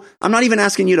 So I'm not even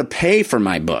asking you to pay for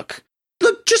my book.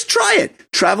 Look, just try it.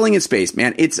 Traveling in Space,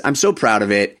 man. I'm so proud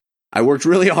of it. I worked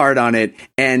really hard on it,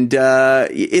 and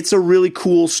it's a really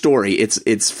cool story.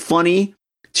 It's funny,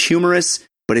 it's humorous,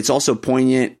 but it's also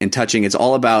poignant and touching. It's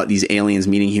all about these aliens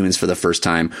meeting humans for the first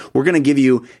time. We're going to give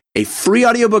you a free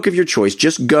audiobook of your choice.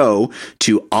 Just go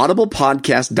to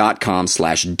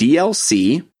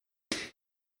audiblepodcast.com/DLC.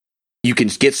 You can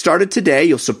get started today.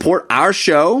 You'll support our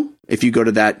show if you go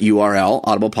to that URL,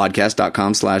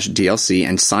 audiblepodcast.com/DLC,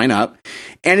 and sign up.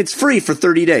 And it's free for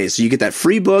 30 days. So you get that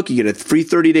free book. You get a free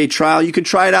 30-day trial. You can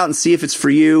try it out and see if it's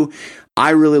for you. I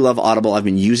really love Audible. I've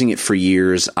been using it for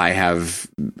years. I'm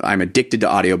addicted to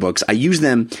audiobooks. I use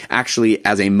them actually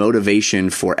as a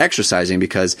motivation for exercising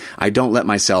because I don't let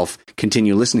myself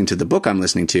continue listening to the book I'm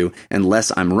listening to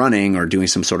unless I'm running or doing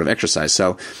some sort of exercise.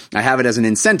 So I have it as an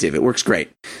incentive. It works great.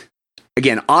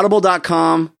 Again,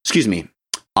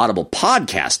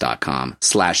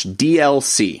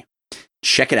 audiblepodcast.com/DLC.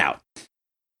 Check it out.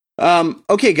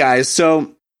 Okay, guys.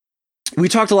 So we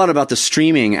talked a lot about the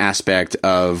streaming aspect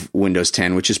of Windows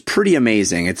 10, which is pretty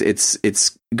amazing. It's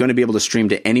going to be able to stream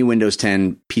to any Windows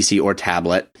 10 PC or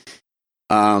tablet.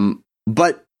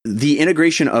 But the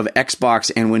integration of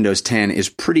Xbox and Windows 10 is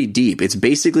pretty deep. It's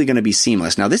basically going to be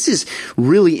seamless. Now, this is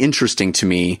really interesting to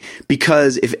me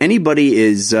because if anybody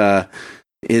is an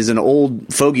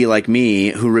old fogey like me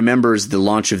who remembers the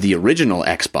launch of the original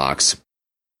Xbox,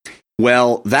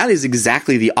 well, that is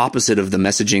exactly the opposite of the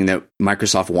messaging that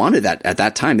Microsoft wanted at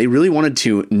that time. They really wanted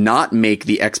to not make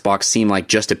the Xbox seem like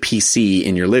just a PC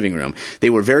in your living room. They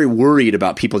were very worried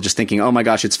about people just thinking, oh my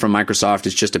gosh, it's from Microsoft,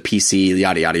 it's just a PC,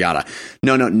 yada, yada, yada.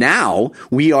 No, now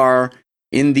we are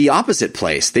in the opposite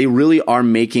place. They really are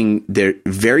making there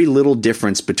very little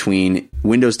difference between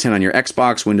Windows 10 on your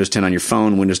Xbox, Windows 10 on your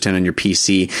phone, Windows 10 on your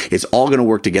PC. It's all going to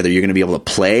work together. You're going to be able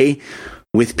to play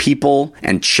with people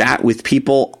and chat with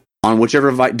people on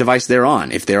whichever device they're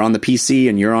on. If they're on the PC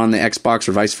and you're on the Xbox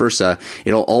or vice versa,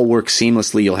 it'll all work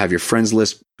seamlessly. You'll have your friends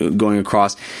list going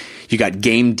across. You got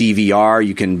game DVR.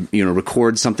 You can,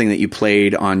 record something that you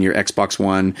played on your Xbox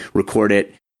One, record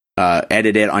it,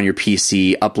 edit it on your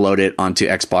PC, upload it onto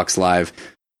Xbox Live.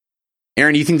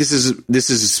 Aaron, do you think this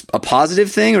is a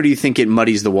positive thing, or do you think it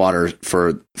muddies the water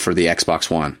for the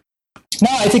Xbox One? No,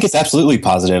 I think it's absolutely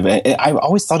positive. I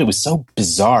always thought it was so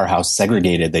bizarre how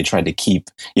segregated they tried to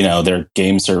keep, their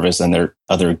game service and their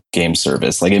other game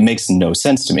service. Like, it makes no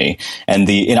sense to me. And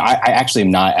I actually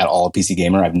am not at all a PC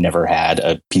gamer. I've never had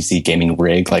a PC gaming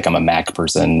rig. Like, I'm a Mac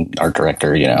person, art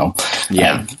director,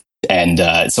 Yeah.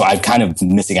 So I'm kind of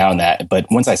missing out on that. But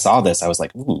once I saw this, I was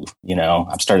like, ooh,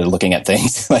 I've started looking at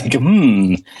things like,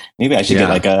 maybe I should get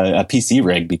like a PC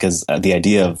rig, because the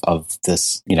idea of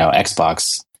this,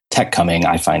 Xbox tech coming,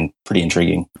 I find pretty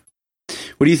intriguing.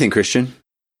 What do you think, Christian?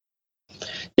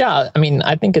 Yeah, I mean,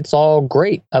 I think it's all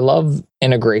great. I love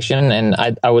integration,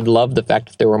 and I would love the fact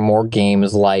if there were more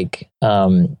games like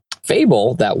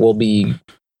Fable that will be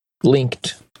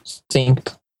linked,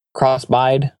 synced,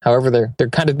 cross-buyed. However, they're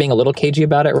kind of being a little cagey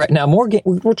about it right now. We're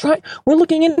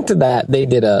looking into that. They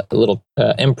did a little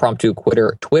impromptu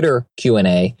Twitter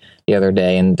Q&A the other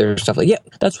day, and there's stuff like, yeah,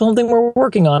 that's one thing we're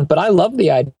working on. But I love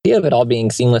the idea of it all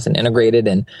being seamless and integrated.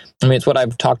 And I mean, it's what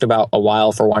I've talked about a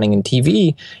while for wanting in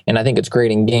TV, and I think it's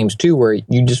great in games too, where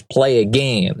you just play a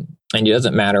game, and it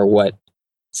doesn't matter what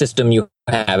system you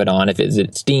have it on, if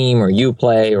it's Steam or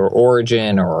Uplay or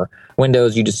Origin or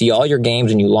Windows, you just see all your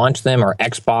games and you launch them, or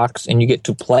Xbox, and you get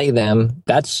to play them.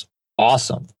 That's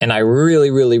awesome. And I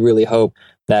really, really, really hope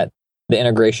that the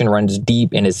integration runs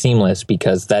deep and is seamless,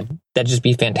 because that'd just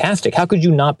be fantastic. How could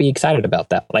you not be excited about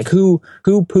that? Like, who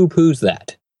poo-poos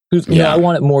that? I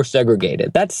want it more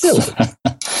segregated. That's silly.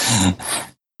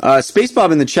 Space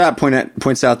Bob in the chat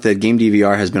points out that game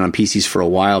DVR has been on PCs for a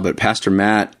while, but Pastor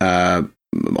Matt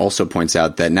also points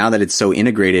out that now that it's so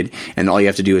integrated and all you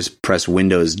have to do is press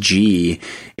Windows G,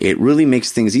 it really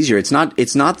makes things easier. It's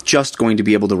not just going to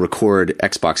be able to record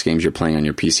Xbox games you're playing on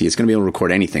your PC. It's going to be able to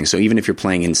record anything. So even if you're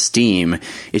playing in Steam,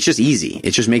 it's just easy.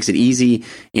 It just makes it easy,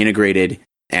 integrated,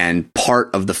 and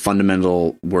part of the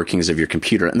fundamental workings of your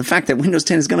computer. And the fact that Windows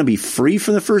 10 is going to be free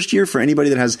for the first year for anybody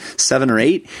that has 7 or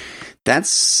 8,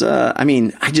 that's,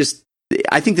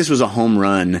 I think this was a home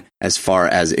run as far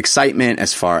as excitement,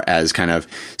 as far as kind of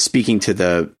speaking to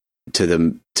the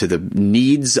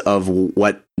needs of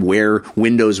where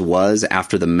Windows was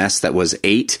after the mess that was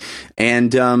 8.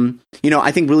 And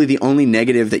I think really the only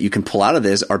negative that you can pull out of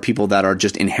this are people that are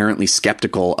just inherently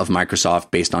skeptical of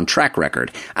Microsoft based on track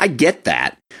record. I get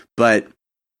that, but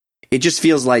it just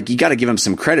feels like you got to give them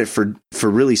some credit for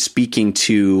really speaking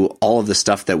to all of the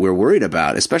stuff that we're worried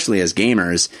about, especially as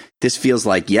gamers. This feels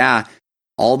like,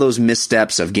 all those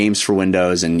missteps of games for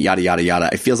Windows and yada, yada, yada.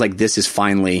 It feels like this is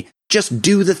finally just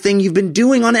do the thing you've been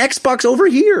doing on Xbox over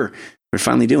here. We're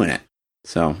finally doing it.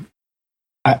 So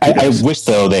I wish,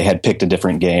 though, they had picked a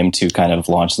different game to kind of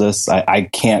launch this. I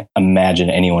can't imagine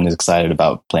anyone is excited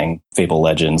about playing Fable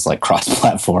Legends like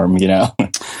cross-platform,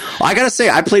 I gotta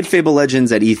say, I played Fable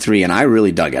Legends at E3 and I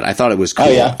really dug it. I thought it was cool. Oh,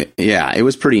 yeah? Yeah, it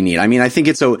was pretty neat. I mean, I think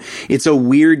it's a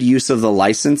weird use of the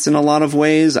license in a lot of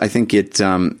ways. I think it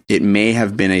may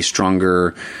have had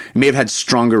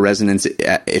stronger resonance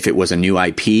if it was a new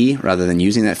IP rather than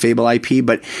using that Fable IP,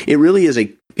 but it really is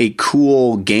a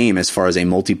cool game as far as a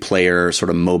multiplayer sort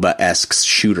of MOBA-esque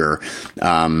shooter.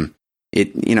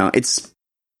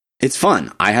 It's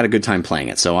fun. I had a good time playing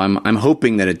it, so I'm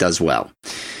hoping that it does well.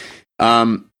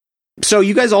 So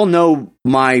you guys all know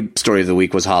my story of the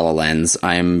week was HoloLens.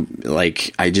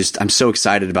 I'm so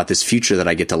excited about this future that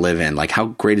I get to live in. Like, how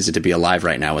great is it to be alive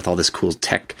right now with all this cool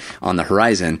tech on the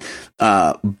horizon?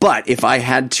 But if I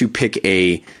had to pick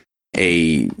a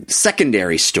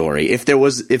secondary story, if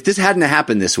this hadn't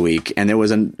happened this week and there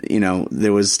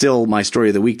was still my story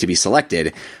of the week to be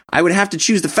selected, I would have to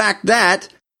choose the fact that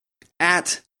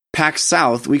at PAX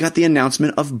South we got the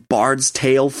announcement of Bard's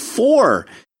Tale 4.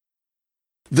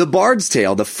 The Bard's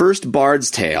Tale, the first Bard's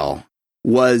Tale,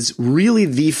 was really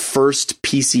the first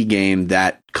PC game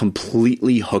that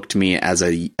completely hooked me as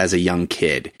a young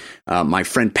kid. My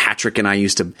friend Patrick and I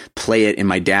used to play it in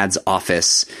my dad's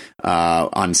office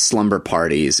on slumber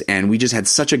parties, and we just had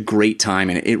such a great time.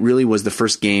 And it really was the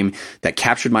first game that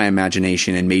captured my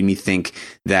imagination and made me think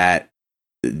that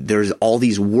there's all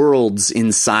these worlds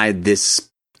inside this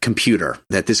computer,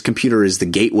 that this computer is the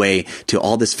gateway to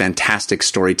all this fantastic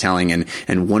storytelling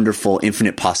and wonderful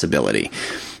infinite possibility.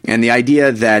 And the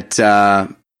idea that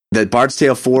Bard's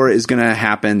Tale 4 is going to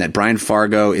happen, that Brian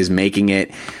Fargo is making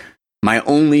it, my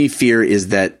only fear is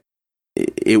that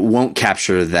it won't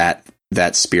capture that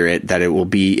spirit, that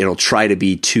it'll try to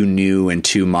be too new and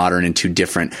too modern and too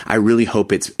different. I really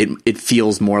hope it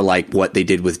feels more like what they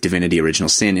did with Divinity Original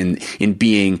Sin in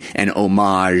being an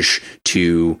homage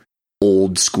to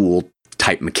old school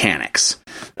type mechanics.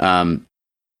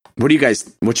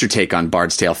 What's your take on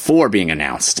Bard's Tale 4 being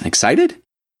announced? Excited?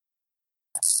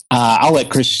 I'll let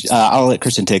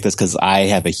Christian take this because I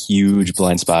have a huge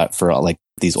blind spot for like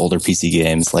these older PC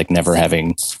games, like never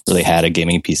having really had a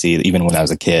gaming PC, even when I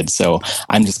was a kid. So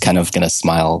I'm just kind of going to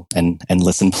smile and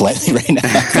listen politely right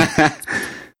now.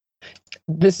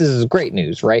 This is great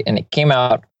news, right? And it came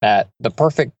out at the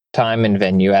perfect time and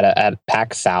venue at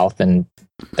PAX South, and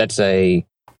that's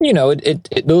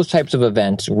those types of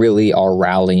events really are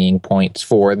rallying points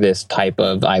for this type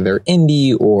of either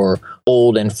indie or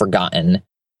old and forgotten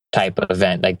type of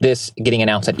event. Like this getting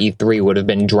announced at E3 would have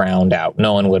been drowned out.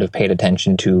 No one would have paid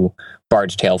attention to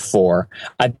Bard's Tale 4.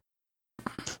 I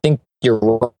think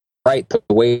you're right. The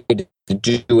way to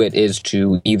do it is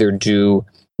to either do,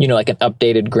 like an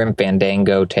updated Grim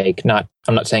Fandango take.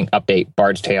 I'm not saying update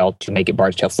Bard's Tale to make it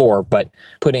Bard's Tale 4, but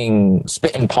putting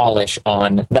spit and polish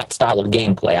on that style of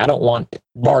gameplay. I don't want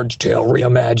Bard's Tale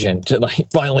reimagined to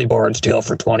finally Bard's Tale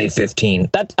for 2015.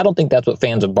 I don't think that's what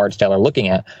fans of Bard's Tale are looking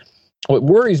at. What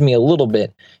worries me a little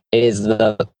bit is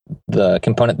the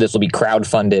component this will be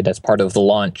crowdfunded as part of the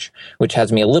launch, which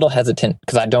has me a little hesitant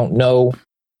because I don't know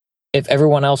if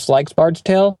everyone else likes Bard's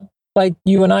Tale like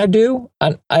you and I do.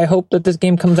 I hope that this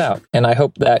game comes out, and I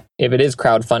hope that if it is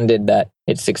crowdfunded, that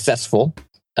it's successful,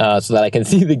 so that I can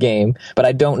see the game. But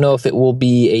I don't know if it will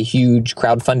be a huge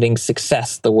crowdfunding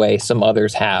success the way some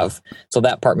others have. So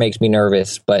that part makes me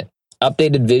nervous. But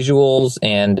updated visuals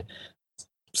and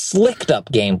slicked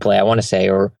up gameplay, I want to say,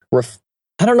 or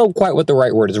I don't know quite what the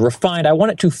right word is. Refined. I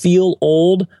want it to feel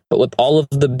old, but with all of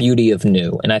the beauty of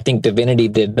new. And I think Divinity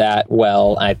did that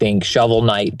well. I think Shovel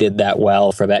Knight did that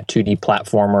well for that 2D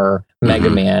platformer Mega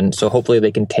Man. So hopefully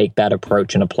they can take that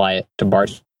approach and apply it to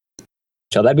Bard's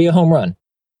Tale. That'd be a home run.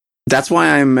 That's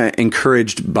why I'm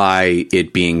encouraged by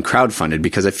it being crowdfunded,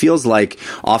 because it feels like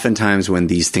oftentimes when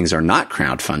these things are not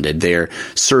crowdfunded, they're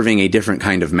serving a different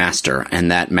kind of master,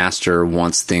 and that master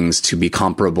wants things to be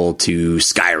comparable to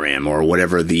Skyrim or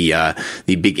whatever the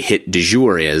big hit du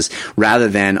jour is, rather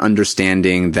than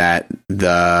understanding that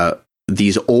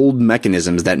these old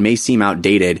mechanisms that may seem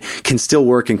outdated can still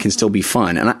work and can still be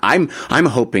fun. And I'm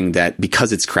hoping that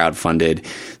because it's crowdfunded,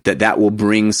 that will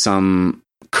bring some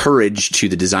courage to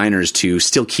the designers to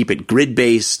still keep it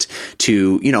grid-based,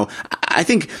 I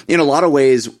think in a lot of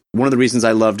ways, one of the reasons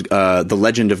I loved The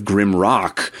Legend of Grim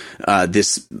Rock,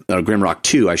 Grim Rock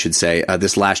 2, I should say,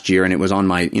 this last year, and it was on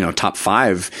my top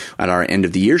 5 at our end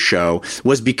of the year show,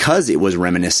 was because it was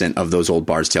reminiscent of those old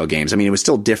Bard's Tale games. I mean, it was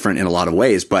still different in a lot of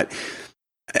ways, but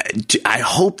I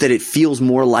hope that it feels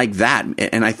more like that.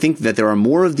 And I think that there are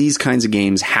more of these kinds of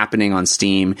games happening on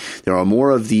Steam. There are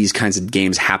more of these kinds of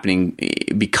games happening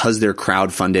because they're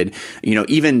crowdfunded.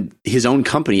 Even his own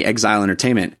company, In Exile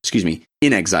Entertainment,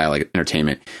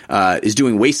 is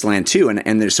doing Wasteland 2,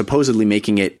 and they're supposedly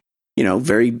making it,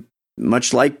 very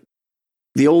much like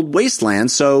the old Wasteland.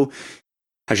 So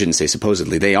I shouldn't say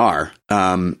supposedly, they are.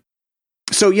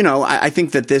 So, I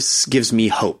think that this gives me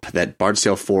hope that Bard's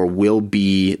Tale 4 will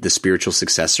be the spiritual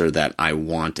successor that I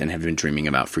want and have been dreaming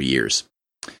about for years.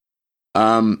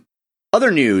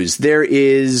 Other news, there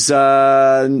is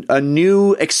a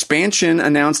new expansion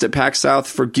announced at PAX South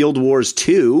for Guild Wars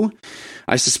 2.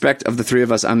 I suspect of the three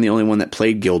of us, I'm the only one that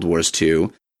played Guild Wars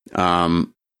 2.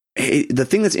 The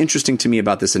thing that's interesting to me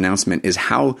about this announcement is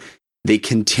how they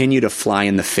continue to fly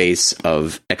in the face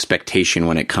of expectation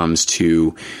when it comes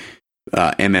to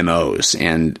MMOs,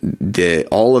 and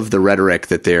all of the rhetoric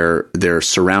that they're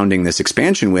surrounding this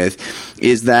expansion with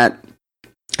is that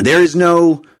there is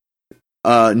no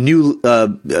new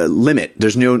limit.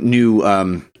 There's no new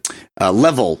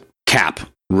level cap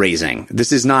raising.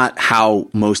 This is not how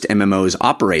most MMOs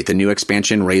operate. The new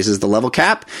expansion raises the level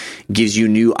cap, gives you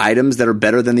new items that are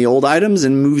better than the old items,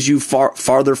 and moves you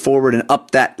farther forward and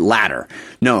up that ladder.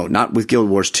 No, not with Guild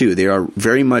Wars 2. They are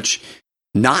very much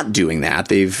not doing that.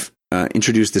 They've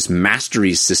introduced this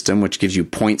mastery system, which gives you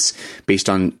points based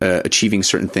on achieving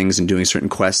certain things and doing certain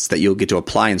quests that you'll get to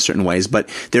apply in certain ways. But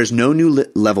there's no new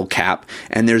level cap,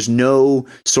 and there's no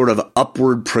sort of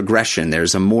upward progression.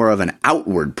 There's more of an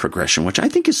outward progression, which I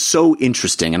think is so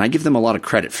interesting, and I give them a lot of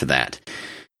credit for that.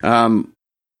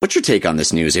 What's your take on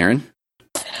this news, Aaron?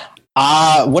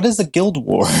 What is a Guild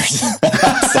Wars? Fair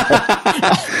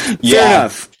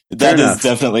enough. That is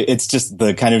definitely, it's just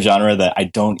the kind of genre that I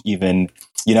don't even,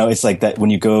 it's like that when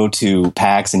you go to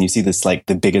PAX and you see this, like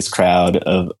the biggest crowd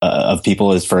of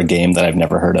people is for a game that I've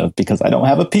never heard of because I don't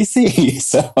have a PC.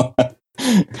 So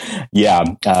yeah,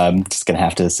 I'm just going to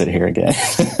have to sit here again.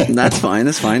 That's fine.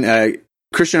 That's fine.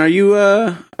 Christian, are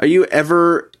you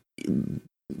ever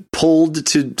pulled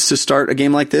to start a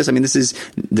game like this? I mean,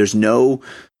 there's no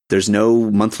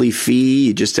monthly fee.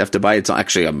 You just have to buy it. It's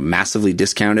actually a massively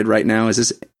discounted right now. Is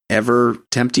this ever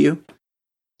tempt you?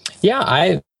 Yeah,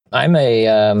 I'm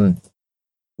a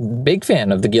big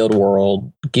fan of the Guild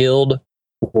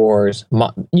Wars.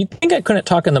 You think I couldn't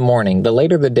talk in the morning? The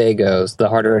later the day goes, the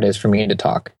harder it is for me to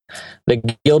talk.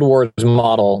 The Guild Wars 2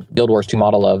 model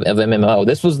of MMO.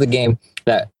 This was the game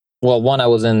that, well, one, I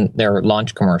was in their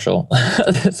launch commercial,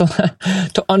 so,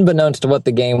 unbeknownst to what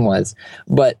the game was,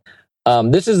 but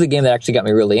this is the game that actually got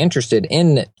me really interested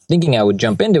in thinking I would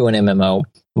jump into an MMO.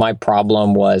 My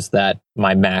problem was that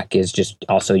my Mac is just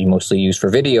also mostly used for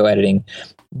video editing.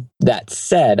 That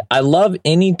said, I love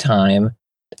any time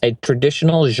a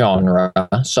traditional genre,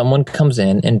 someone comes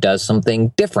in and does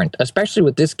something different, especially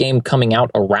with this game coming out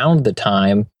around the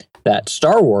time that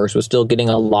Star Wars was still getting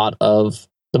a lot of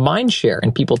the mind share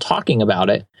and people talking about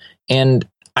it. And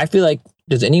I feel like,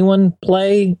 does anyone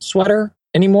play Sweater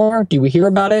anymore? Do we hear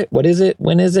about it? What is it?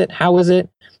 When is it? How is it?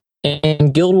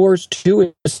 And Guild Wars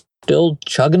 2 is still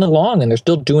chugging along, and they're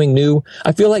still doing new.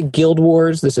 I feel like Guild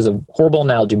Wars, this is a horrible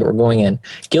analogy, but we're going in.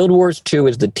 Guild Wars 2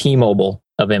 is the T-Mobile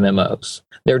of MMOs.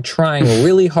 They're trying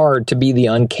really hard to be the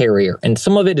uncarrier, and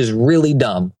some of it is really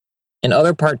dumb. And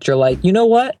other parts are like, you know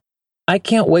what? I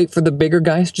can't wait for the bigger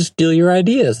guys to steal your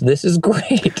ideas. This is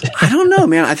great. I don't know,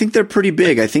 man. I think they're pretty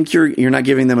big. I think you're not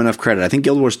giving them enough credit. I think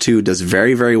Guild Wars 2 does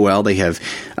very, very well. They have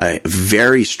a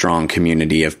very strong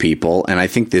community of people, and I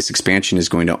think this expansion is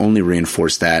going to only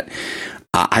reinforce that.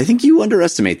 I think you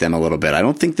underestimate them a little bit. I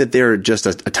don't think that they're just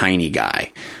a tiny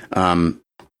guy. They're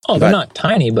not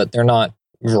tiny, but they're not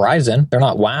Verizon. They're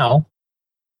not WoW.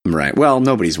 Right. Well,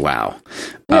 nobody's WoW.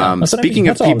 Yeah, speaking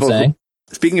of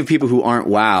people who aren't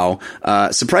WoW,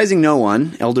 surprising no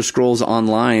one, Elder Scrolls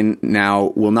Online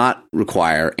now will not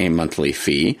require a monthly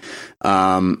fee,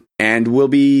 and will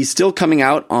be still coming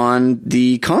out on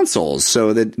the consoles.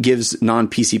 So that gives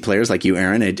non-PC players like you,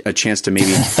 Aaron, a chance to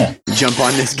maybe jump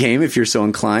on this game if you're so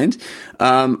inclined.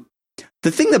 The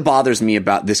thing that bothers me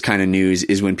about this kind of news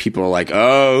is when people are like,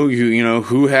 oh,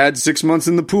 who had 6 months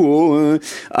in the pool,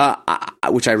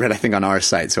 which I read, I think, on our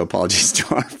site. So apologies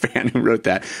to our fan who wrote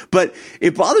that. But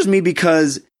it bothers me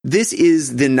because this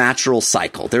is the natural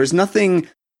cycle. There's nothing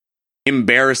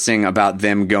embarrassing about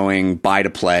them going buy to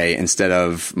play instead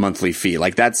of monthly fee.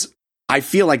 I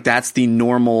feel like that's the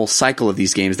normal cycle of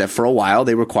these games, that for a while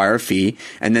they require a fee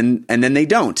and then they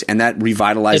don't. And that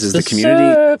revitalizes the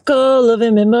community. Circle of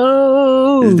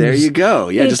MMOs. There you go.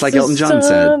 Yeah, just like Elton John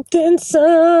said.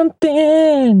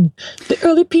 Something. The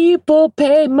early people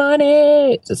pay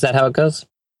money. Is that how it goes?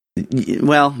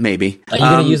 Well, maybe. Are you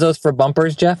going to use those for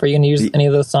bumpers, Jeff? Are you going to use any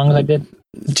of those songs I did?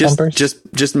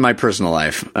 Just in my personal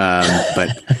life.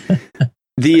 But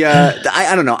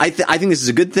I don't know. I think this is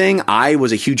a good thing. I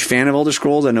was a huge fan of Elder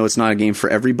Scrolls. I know it's not a game for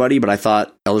everybody, but I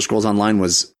thought Elder Scrolls Online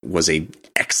was a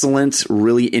excellent,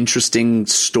 really interesting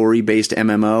story-based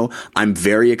MMO. I'm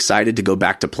very excited to go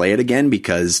back to play it again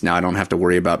because now I don't have to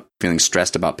worry about feeling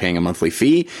stressed about paying a monthly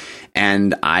fee.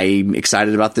 And I'm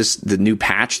excited about the new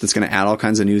patch that's going to add all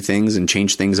kinds of new things and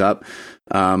change things up.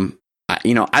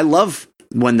 I love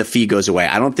when the fee goes away.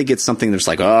 I don't think it's something that's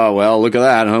like, oh, well, look at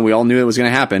that. Huh? We all knew it was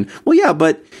going to happen. Well, yeah,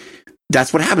 but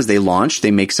that's what happens. They launch,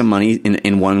 they make some money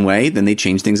in one way, then they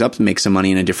change things up and make some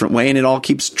money in a different way, and it all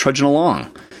keeps trudging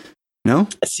along. No?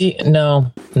 See,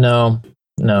 no.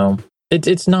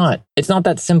 It's not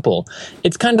that simple.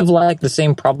 It's kind of like the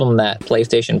same problem that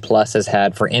PlayStation Plus has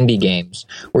had for indie games,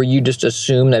 where you just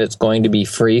assume that it's going to be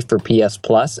free for PS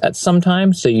Plus at some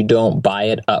time, so you don't buy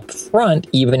it up front,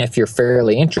 even if you're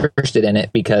fairly interested in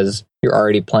it, because you're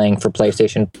already playing for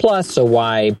PlayStation Plus, so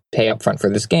why pay up front for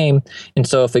this game? And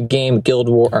so if a game, Guild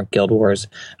Wars,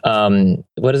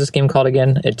 what is this game called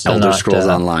again? It's Elder Scrolls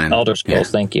Online. Elder Scrolls,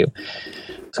 yeah. Thank you.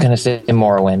 I was going to say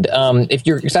Morrowind. If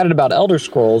you're excited about Elder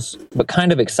Scrolls, but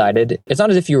kind of excited, it's not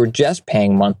as if you were just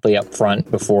paying monthly up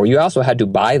front before. You also had to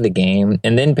buy the game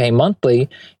and then pay monthly.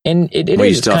 And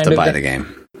you still have to buy the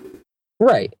game.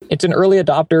 Right. It's an early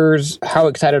adopters. How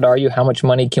excited are you? How much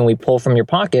money can we pull from your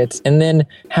pockets? And then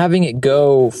having it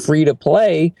go free to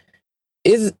play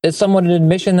is somewhat an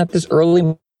admission that this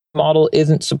early model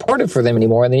isn't supportive for them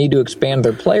anymore, and they need to expand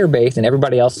their player base, and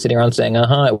everybody else is sitting around saying,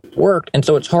 it worked. And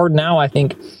so it's hard now, I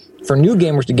think, for new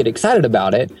gamers to get excited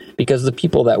about it, because the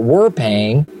people that were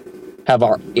paying have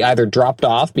either dropped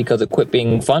off because it quit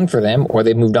being fun for them, or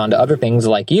they've moved on to other things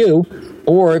like you,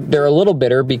 or they're a little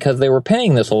bitter because they were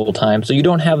paying this whole time. So you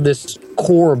don't have this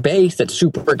core base that's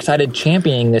super excited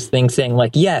championing this thing, saying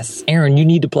like, yes, Aaron, you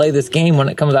need to play this game when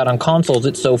it comes out on consoles.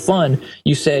 It's so fun.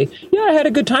 You say, yeah, I had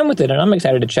a good time with it and I'm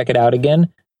excited to check it out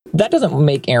again. That doesn't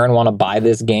make Aaron want to buy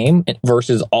this game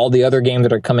versus all the other games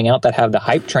that are coming out that have the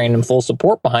hype train and full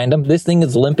support behind them. This thing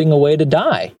is limping away to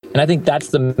die. And I think that's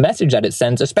the message that it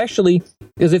sends, especially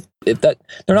because if they're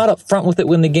not upfront with it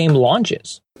when the game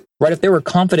launches, right? If they were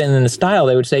confident in the style,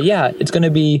 they would say, yeah, it's going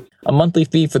to be a monthly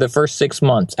fee for the first 6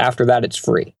 months. After that, it's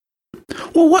free.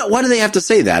 Well, why do they have to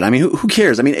say that? I mean, who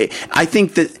cares? I mean, I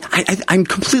think that I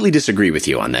completely disagree with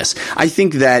you on this. I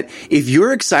think that if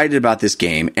you're excited about this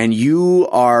game and you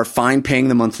are fine paying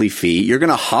the monthly fee, you're going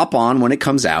to hop on when it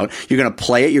comes out. You're going to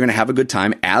play it. You're going to have a good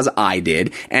time, as I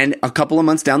did. And a couple of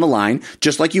months down the line,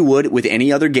 just like you would with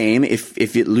any other game, if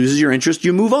it loses your interest,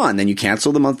 you move on. Then you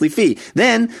cancel the monthly fee.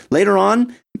 Then later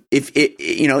on, if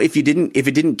it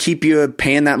didn't keep you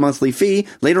paying that monthly fee,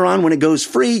 later on when it goes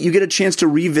free, you get a chance to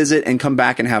revisit and come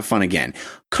back and have fun again.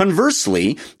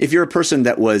 Conversely, if you're a person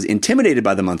that was intimidated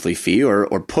by the monthly fee or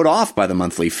put off by the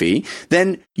monthly fee,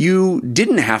 then you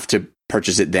didn't have to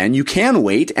purchase it then. You can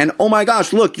wait, and oh my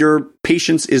gosh, look, your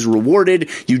patience is rewarded.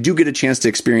 You do get a chance to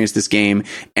experience this game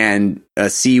and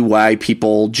see why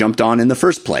people jumped on in the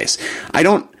first place. I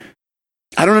don't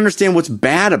understand what's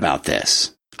bad about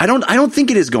this. I don't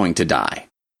think it is going to die.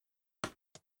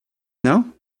 No?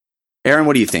 Aaron,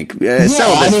 what do you think?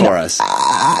 Settle this for us.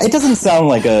 It doesn't sound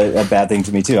like a bad thing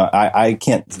to me, too. I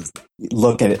can't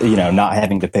look at it, not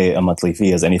having to pay a monthly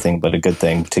fee as anything but a good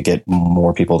thing to get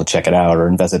more people to check it out or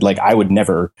invest it. Like, I would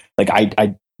never,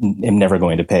 I am never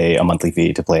going to pay a monthly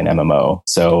fee to play an MMO.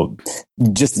 So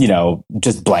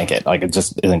just blanket, like it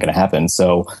just isn't going to happen.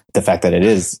 So the fact that it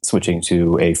is switching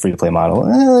to a free to play model,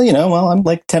 I'm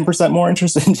like 10% more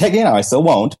interested in checking it out. I still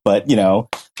won't, but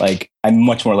I'm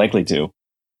much more likely to.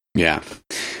 Yeah.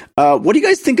 What do you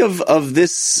guys think of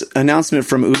this announcement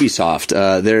from Ubisoft?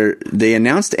 They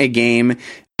announced a game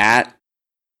at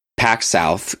PAX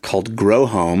South called Grow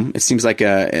Home. It seems like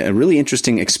a really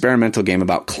interesting experimental game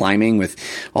about climbing with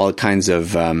all kinds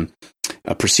of a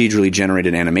procedurally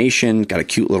generated animation. Got a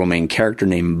cute little main character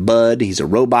named Bud. He's a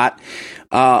robot.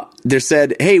 They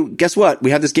said, hey, guess what?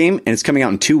 We have this game and it's coming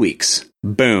out in 2 weeks.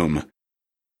 Boom.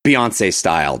 Beyonce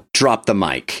style. Drop the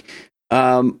mic.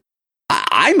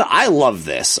 I love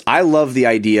this. I love the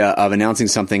idea of announcing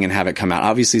something and have it come out.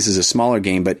 Obviously, this is a smaller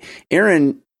game, but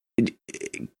Aaron,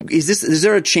 is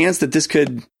there a chance that this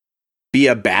could be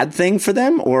a bad thing for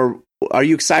them, or are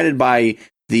you excited by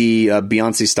the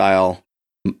Beyonce style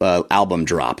album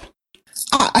drop?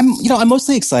 I'm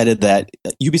mostly excited that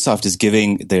Ubisoft is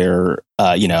giving their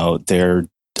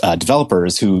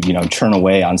developers who churn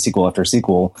away on sequel after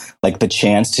sequel like the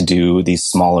chance to do these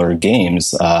smaller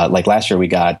games. Like last year we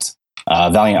got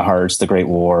Valiant Hearts, The Great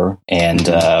War, and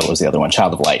what was the other one?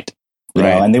 Child of Light. You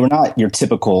know, and they were not your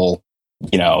typical.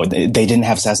 They didn't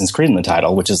have Assassin's Creed in the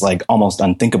title, which is like almost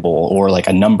unthinkable, or like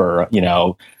a number,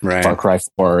 Far Cry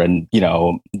 4 and,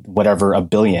 whatever, a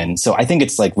billion. So I think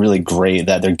it's like really great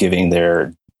that they're giving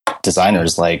their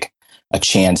designers like a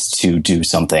chance to do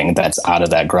something that's out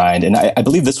of that grind. And I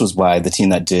believe this was why the team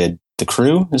that did The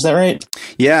Crew, is that right?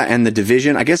 Yeah, and The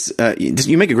Division. I guess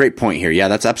you make a great point here. Yeah,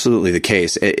 that's absolutely the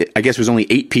case. I guess it was only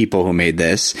 8 people who made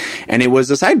this, and it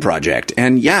was a side project.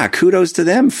 And yeah, kudos to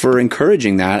them for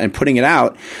encouraging that and putting it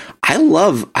out. I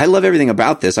love everything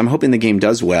about this. I'm hoping the game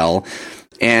does well.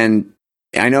 And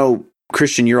I know,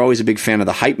 Christian, you're always a big fan of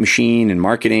the hype machine and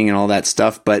marketing and all that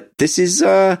stuff, but this is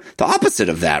the opposite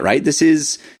of that, right? This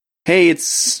is, hey,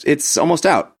 it's almost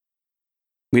out.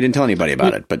 We didn't tell anybody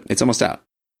about it, but it's almost out.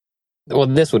 Well,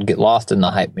 this would get lost in the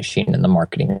hype machine and the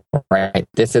marketing, right?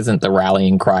 This isn't the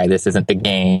rallying cry. This isn't the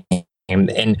game.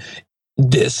 And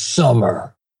this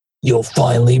summer, you'll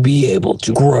finally be able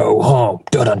to grow home.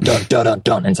 Dun dun dun dun dun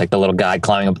dun. And it's like the little guy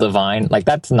climbing up the vine. Like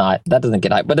that doesn't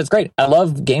get hype, but it's great. I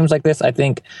love games like this. I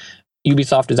think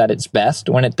Ubisoft is at its best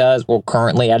when it does, well,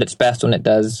 currently at its best when it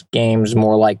does games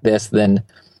more like this than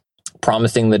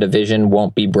promising The Division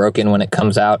won't be broken when it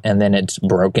comes out, and then it's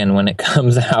broken when it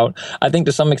comes out. I think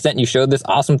to some extent you showed this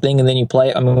awesome thing and then you play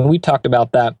it. I mean, we talked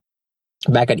about that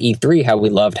back at E3, how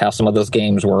we loved how some of those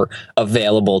games were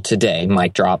available today,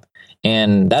 mic drop.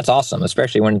 And that's awesome,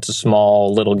 especially when it's a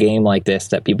small little game like this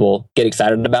that people get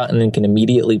excited about and then can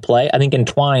immediately play. I think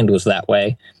Entwined was that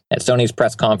way at Sony's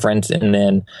press conference, and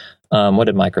then What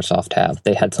did Microsoft have?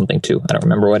 They had something too. I don't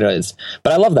remember what it is,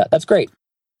 but I love that. That's great.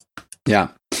 Yeah.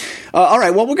 All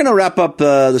right. Well, we're going to wrap up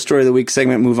the story of the week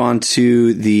segment. Move on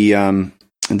to the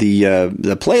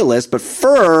playlist. But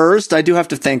first, I do have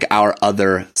to thank our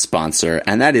other sponsor,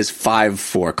 and that is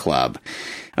 5-4 Club.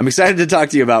 I'm excited to talk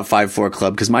to you about 5-4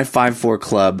 Club because my 5-4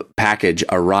 Club package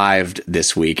arrived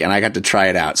this week and I got to try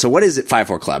it out. So what is it,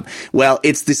 5-4 Club? Well,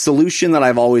 it's the solution that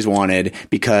I've always wanted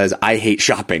because I hate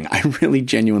shopping. I really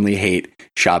genuinely hate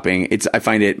shopping. I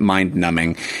find it mind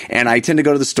numbing, and I tend to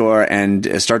go to the store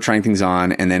and start trying things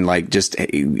on and then just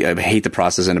hate the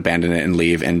process and abandon it and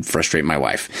leave and frustrate my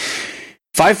wife.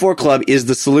 5-4 Club is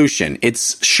the solution.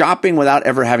 It's shopping without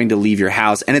ever having to leave your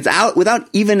house, and it's out without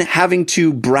even having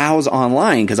to browse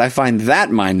online, because I find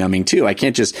that mind-numbing too. I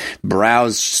can't just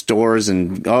browse stores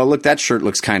and, oh, look, that shirt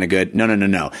looks kind of good.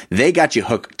 No. They got you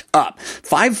hooked up.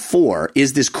 5-4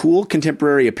 is this cool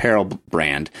contemporary apparel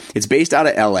brand. It's based out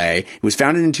of LA. It was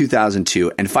founded in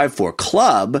 2002, and 5-4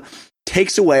 Club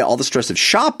takes away all the stress of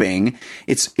shopping.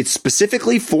 It's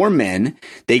specifically for men.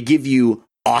 They give you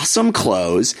awesome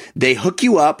clothes. They hook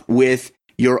you up with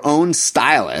your own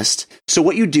stylist. So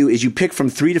what you do is you pick from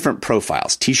 3 different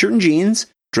profiles: t-shirt and jeans,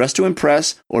 dress to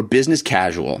impress, or business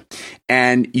casual.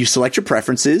 And you select your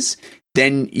preferences.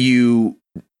 Then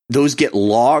those get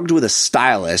logged with a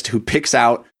stylist who picks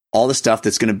out all the stuff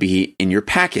that's going to be in your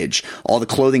package. All the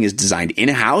clothing is designed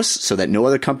in-house so that no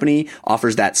other company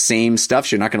offers that same stuff.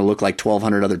 So you're not going to look like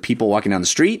 1,200 other people walking down the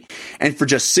street. And for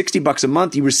just $60 a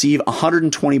month, you receive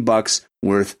 $120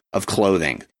 worth of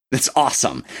clothing. That's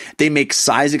awesome. They make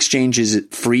size exchanges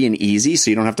free and easy,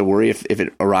 so you don't have to worry if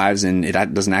it arrives and it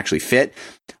doesn't actually fit.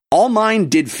 All mine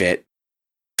did fit.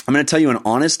 I'm going to tell you an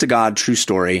honest to God true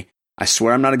story. I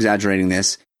swear I'm not exaggerating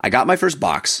this. I got my first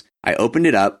box. I opened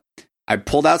it up. I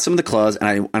pulled out some of the clothes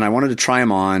and I wanted to try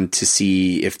them on to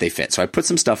see if they fit. So I put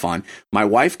some stuff on. My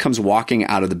wife comes walking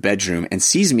out of the bedroom and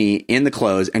sees me in the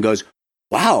clothes and goes,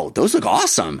 "Wow, those look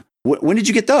awesome. When did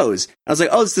you get those?" I was like,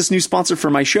 "Oh, it's this new sponsor for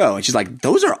my show." And she's like,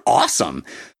 "Those are awesome."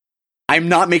 I'm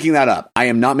not making that up. I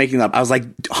am not making that up. I was like,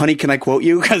 "Honey, can I quote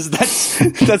you?" Because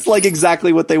that's like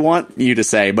exactly what they want you to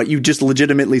say, but you just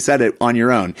legitimately said it on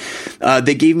your own.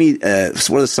 They gave me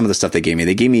what is some of the stuff they gave me?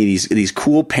 They gave me these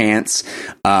cool pants.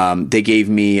 They gave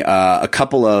me a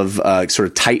couple of sort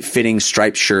of tight fitting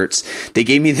striped shirts. They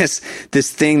gave me this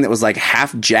thing that was like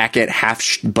half jacket,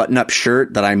 half button up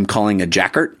shirt that I'm calling a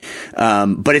jacket.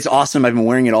 But it's awesome. I've been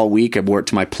wearing it all week. I wore it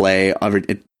to my play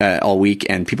all week,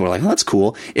 and people were like, "Oh, that's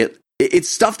cool." It's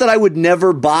stuff that I would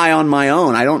never buy on my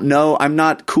own. I don't know. I'm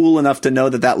not cool enough to know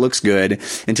that looks good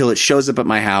until it shows up at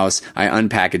my house. I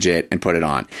unpackage it and put it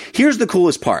on. Here's the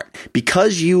coolest part.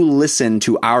 Because you listen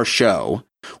to our show,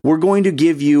 we're going to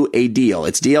give you a deal.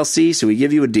 It's DLC, so we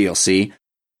give you a DLC.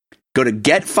 Go to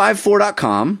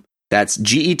get54.com. That's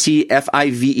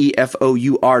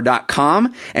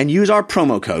GETFIVEFOUR.com and use our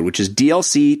promo code, which is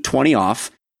DLC20 off.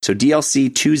 So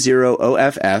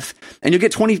DLC20OFF, and you'll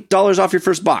get $20 off your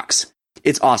first box.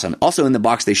 It's awesome. Also in the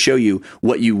box, they show you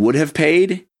what you would have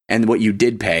paid and what you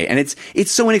did pay. And it's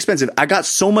so inexpensive. I got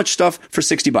so much stuff for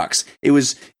 $60.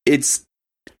 It's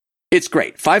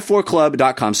great.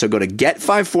 54club.com. So go to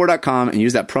get54.com and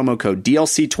use that promo code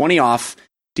DLC20 off,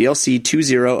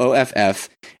 DLC20OFF,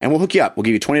 and we'll hook you up. We'll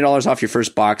give you $20 off your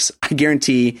first box. I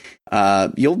guarantee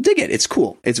you'll dig it. It's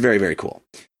cool. It's very, very cool.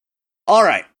 All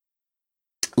right.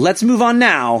 Let's move on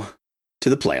now to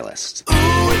the playlist.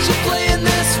 Ooh, what you playing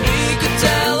this week?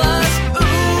 Tell us.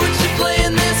 Ooh, what you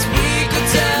playing this week?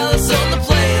 Tell us on the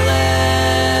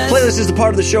playlist. Playlist is the part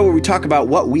of the show where we talk about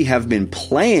what we have been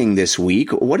playing this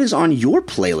week. What is on your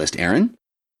playlist, Aaron?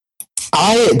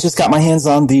 I just got my hands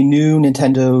on the new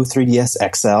Nintendo 3DS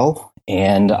XL,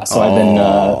 and so I've been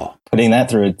putting that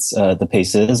through the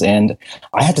paces, and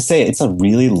I have to say it's a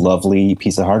really lovely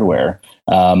piece of hardware.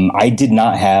 I did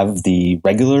not have the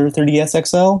regular 3DS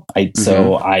XL,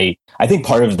 so I think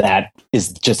part of that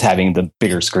is just having the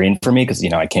bigger screen for me because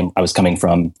I was coming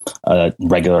from a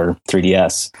regular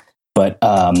 3DS, but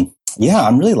yeah,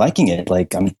 I'm really liking it.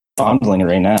 Like I'm fondling it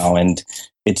right now, and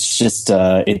it's just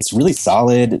it's really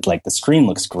solid. Like the screen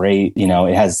looks great.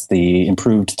 It has the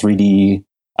improved 3D.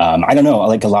 I don't know,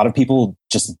 like a lot of people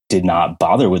just did not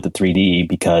bother with the 3D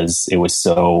because it was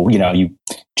so, you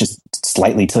just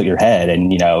slightly tilt your head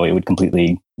and, it would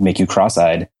completely make you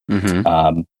cross-eyed.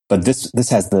 But this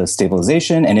has the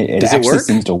stabilization and it actually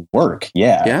seems to work.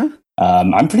 Yeah. Yeah.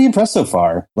 I'm pretty impressed so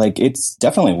far. Like it's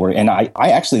definitely work. And I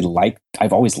actually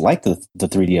I've always liked the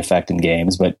 3D effect in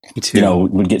games, but,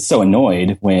 would get so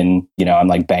annoyed when, I'm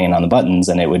like banging on the buttons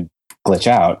and it would glitch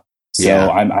out. So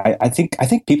yeah. I think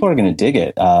people are going to dig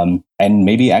it and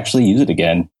maybe actually use it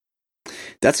again.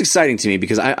 That's exciting to me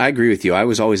because I agree with you. I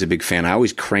was always a big fan. I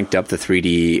always cranked up the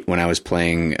 3D when I was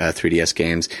playing 3DS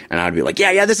games, and I'd be like,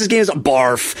 yeah, this game is a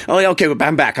barf. Oh, yeah, okay,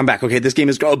 I'm back. Okay, this game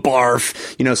is a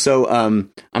barf. So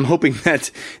I'm hoping that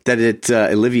it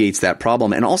alleviates that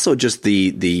problem, and also just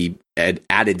the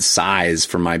added size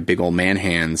for my big old man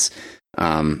hands.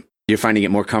 You're finding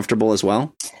it more comfortable as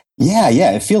well? Yeah,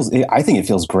 I think it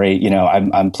feels great.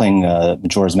 I'm playing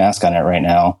Majora's Mask on it right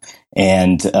now,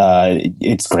 and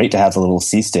it's great to have the little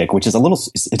C stick, which is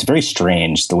it's very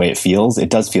strange the way it feels. It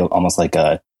does feel almost like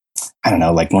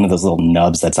like one of those little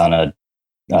nubs that's on a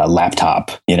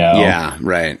laptop, Yeah,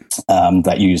 right.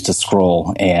 That you use to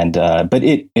scroll, and but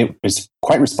it is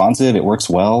quite responsive. It works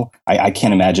well. I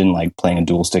can't imagine like playing a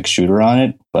dual stick shooter on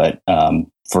it, but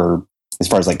as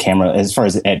far as like camera, as far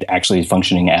as it actually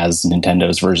functioning as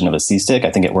Nintendo's version of a C stick, I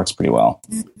think it works pretty well.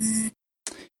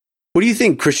 What do you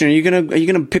think, Christian? Are you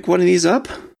gonna pick one of these up?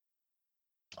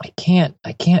 I can't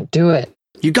do it.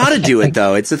 You got to do it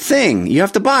though. It's a thing. You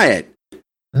have to buy it.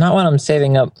 Not when I'm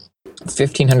saving up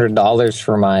 $1,500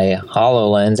 for my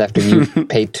HoloLens after you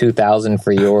pay $2,000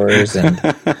 for yours, and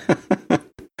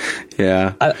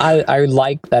yeah, I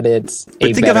like that it's.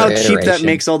 But think of how cheap that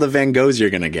makes all the Van Goghs you're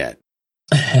gonna get.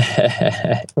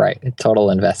 Right, total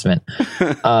investment.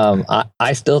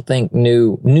 I still think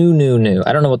new.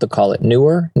 I don't know what to call it.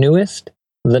 Newest.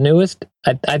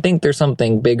 I think there's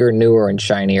something bigger, newer, and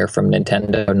shinier from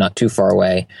Nintendo, not too far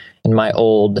away. And my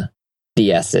old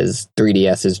DSs,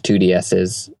 3DSs,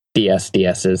 2DSs,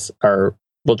 DSs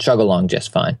will chug along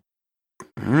just fine.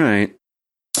 All right.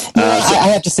 I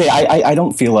have to say, I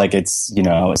don't feel like it's,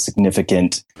 a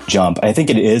significant jump. I think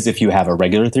it is if you have a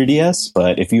regular 3DS,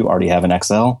 but if you already have an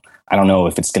XL, I don't know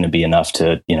if it's going to be enough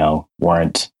to,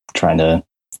 warrant trying to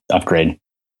upgrade.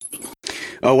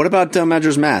 Oh, what about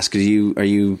Majora's Mask? Are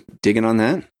you digging on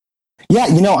that? Yeah,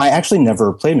 I actually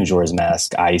never played Majora's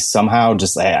Mask. I somehow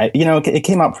just, it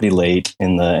came out pretty late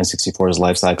in the N64's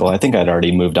life cycle. I think I'd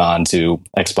already moved on to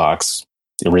Xbox,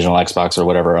 the original Xbox or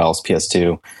whatever else,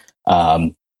 PS2.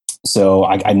 So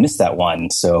I missed that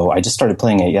one. So I just started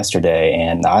playing it yesterday,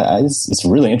 and it's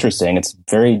really interesting. It's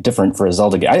very different for a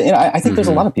Zelda game. I think there's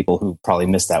a lot of people who probably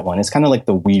missed that one. It's kind of like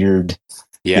the weird,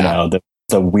 the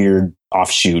weird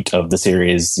offshoot of the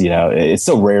series. It's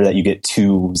so rare that you get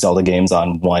two Zelda games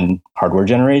on one hardware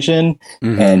generation,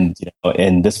 and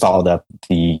this followed up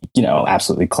the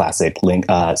absolutely classic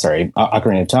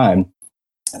Ocarina of Time.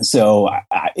 So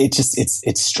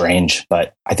it's strange,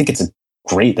 but I think it's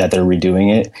great that they're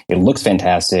redoing it. It looks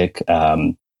fantastic.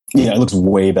 It looks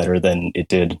way better than it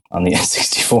did on the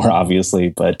N64, obviously,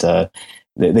 but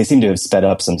they seem to have sped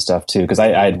up some stuff too, because I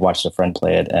had watched a friend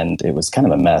play it and it was kind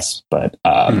of a mess, but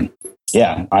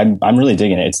yeah, I'm really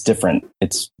digging it. It's different.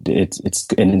 It's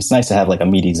and it's nice to have like a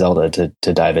meaty Zelda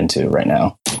to dive into right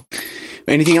now.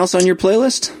 Anything else on your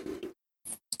playlist?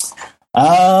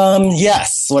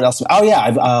 Yes. What else? Oh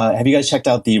yeah. Have you guys checked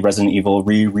out the Resident Evil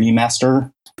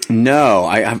remaster? No,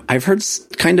 I've heard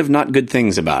kind of not good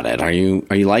things about it. Are you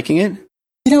liking it?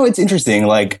 It's interesting.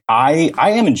 Like I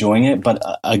am enjoying it, but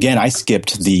again, I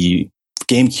skipped the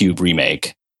GameCube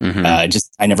remake. I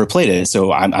never played it,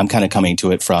 so I'm kind of coming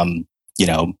to it from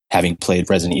having played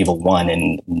Resident Evil 1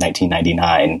 in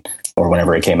 1999 or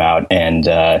whenever it came out, and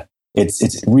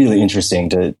it's really interesting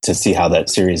to see how that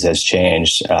series has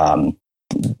changed.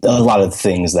 A lot of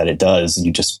things that it does,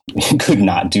 you just could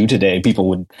not do today. People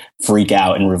would freak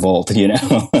out and revolt,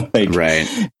 like right.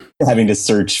 Having to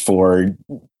search for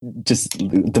just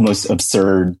the most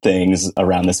absurd things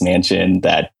around this mansion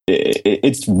that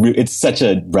it's such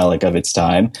a relic of its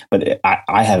time. But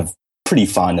I have pretty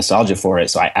fond nostalgia for it.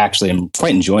 So I actually am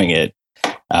quite enjoying it.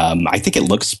 I think it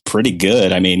looks pretty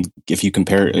good. I mean, if you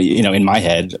compare, in my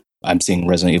head, I'm seeing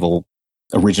Resident Evil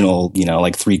original,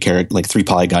 like three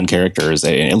polygon characters.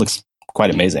 It looks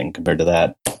quite amazing compared to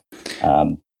that.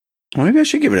 Well, maybe I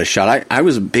should give it a shot. I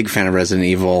was a big fan of Resident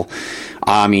Evil.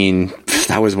 I mean,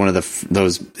 that was one of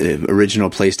those original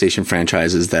PlayStation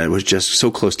franchises that was just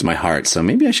so close to my heart. So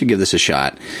maybe I should give this a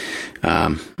shot.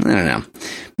 I don't know.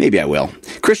 Maybe I will.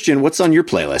 Christian, what's on your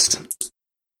playlist?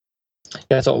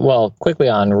 Yeah, so, quickly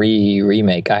on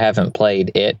remake, I haven't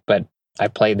played it, but I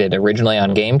played it originally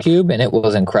on GameCube, and it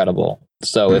was incredible.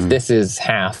 So if this is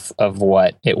half of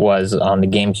what it was on the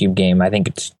GameCube game, I think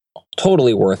it's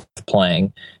totally worth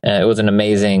playing. It was an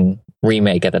amazing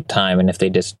remake at the time, and if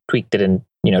they just tweaked it and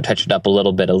touched it up a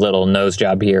little nose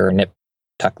job here and nip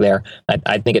tuck there,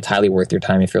 I think it's highly worth your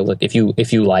time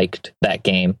if you liked that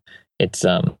game. It's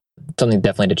something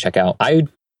definitely to check out. I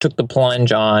took the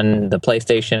plunge on the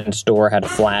PlayStation Store, had a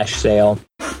flash sale,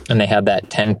 and they had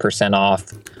that 10%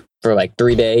 off for like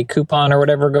 3-day coupon or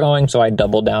whatever going, so I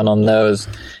doubled down on those,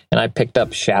 and I picked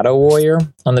up Shadow Warrior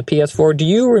on the PS4.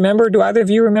 Do either of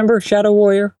you remember Shadow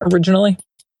Warrior originally?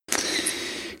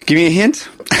 Give me a hint.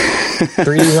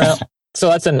 3D round. So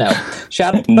that's a no.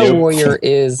 Shadow Nope. Warrior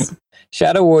is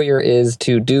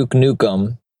to Duke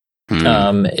Nukem.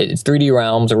 It's 3D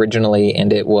Realms originally,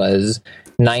 and it was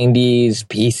 90s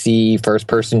PC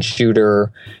first-person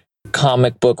shooter,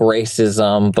 comic book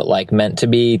racism, but like meant to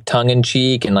be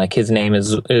tongue-in-cheek, and like his name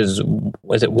is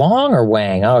it Wong or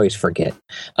Wang? I always forget.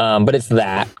 But it's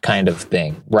that kind of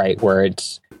thing, right? Where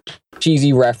it's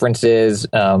cheesy references,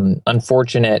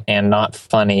 unfortunate and not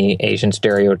funny Asian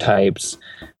stereotypes,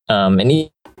 and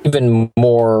even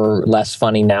more less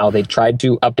funny now. They tried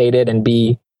to update it and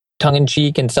be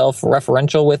tongue-in-cheek and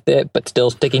self-referential with it, but still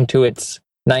sticking to its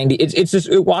 90.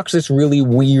 It walks this really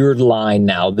weird line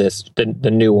now.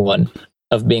 The new one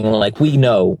of being like, we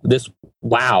know this.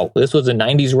 Wow, this was a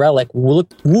 90s relic.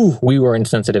 Look, we were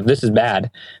insensitive. This is bad,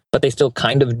 but they still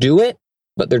kind of do it.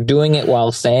 But they're doing it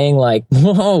while saying like,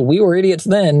 "Whoa, we were idiots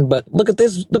then." But look at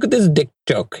this dick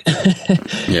joke. Yeah,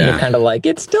 you're kind of like,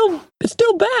 it's still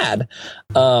bad.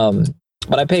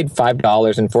 But I paid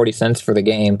 $5.40 for the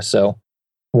game, so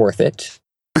worth it.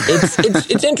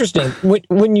 It's interesting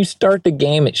when you start the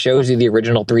game. It shows you the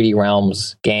original 3D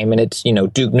Realms game, and it's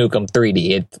Duke Nukem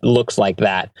 3D. It looks like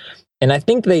that, and I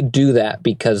think they do that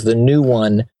because the new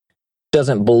one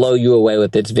doesn't blow you away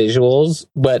with its visuals,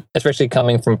 but especially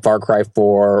coming from Far Cry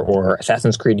 4 or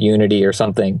Assassin's Creed Unity or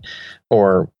something,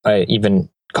 or even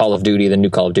Call of Duty, the new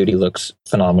Call of Duty looks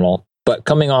phenomenal. But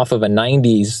coming off of a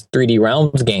 90s 3D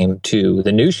Realms game to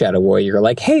the new Shadow Warrior, you're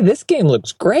like, hey, this game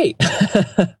looks great.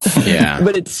 Yeah.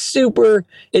 But it's super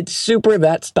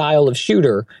that style of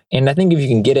shooter. And I think if you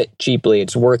can get it cheaply,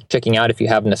 it's worth checking out if you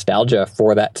have nostalgia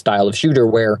for that style of shooter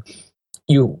where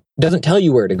doesn't tell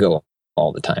you where to go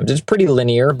all the time. It's pretty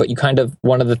linear, but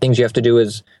one of the things you have to do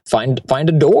is find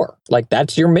a door. Like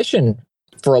that's your mission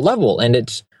for a level, and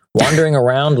it's wandering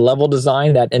around level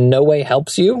design that in no way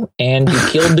helps you, and you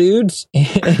kill dudes,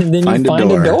 and then you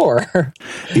find a door.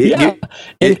 Yeah.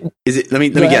 Is it? Let me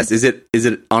guess. Is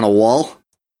it on a wall?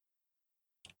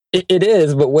 It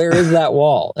is, but where is that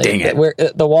wall? Dang it. Where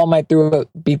the wall might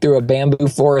be through a bamboo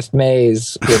forest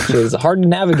maze, which is hard to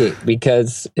navigate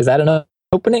because is that an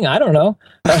opening? I don't know.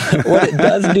 What it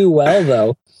does do well,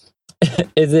 though,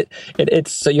 is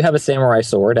it's so you have a samurai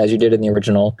sword, as you did in the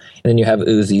original, and then you have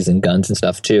Uzis and guns and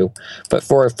stuff, too. But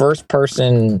for a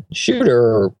first-person shooter,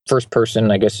 or first-person,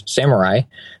 I guess, samurai,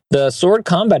 the sword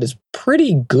combat is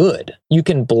pretty good. You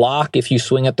can block if you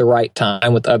swing at the right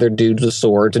time with other dudes with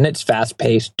swords, and it's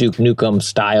fast-paced, Duke Nukem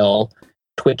style,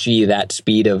 twitchy, that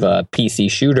speed of a PC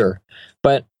shooter.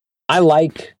 But I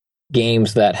like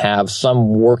games that have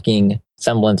some working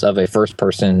semblance of a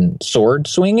first-person sword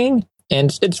swinging,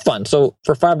 and it's fun. So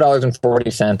for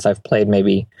 $5.40, I've played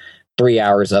maybe 3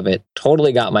 hours of it.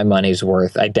 Totally got my money's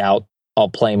worth. I doubt I'll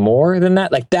play more than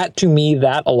that. Like that, to me,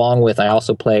 that along with I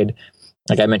also played,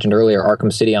 like I mentioned earlier,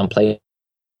 Arkham City on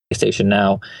PlayStation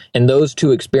Now, and those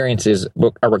two experiences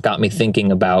are what got me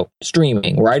thinking about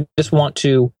streaming, where I just want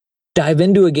to dive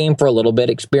into a game for a little bit,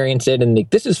 experience it, and think,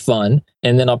 this is fun,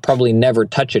 and then I'll probably never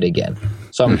touch it again.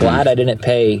 So I'm glad I didn't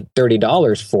pay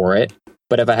 $30 for it,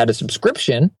 but if I had a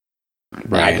subscription,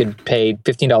 I could pay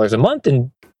 $15 a month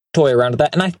and toy around with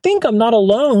that. And I think I'm not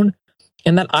alone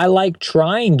in that I like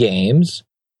trying games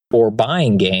or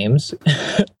buying games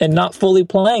and not fully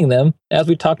playing them, as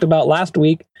we talked about last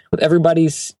week with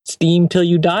everybody's Steam Till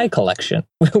You Die collection.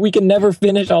 We can never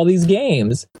finish all these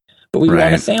games, but we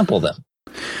want to sample them.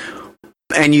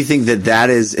 And you think that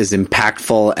is as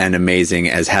impactful and amazing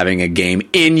as having a game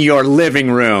in your living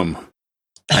room?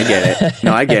 I get it.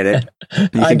 No, I get it.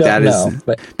 You think I don't know,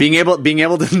 but being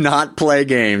able to not play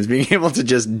games, being able to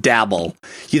just dabble.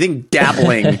 You think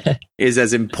dabbling is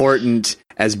as important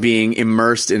as being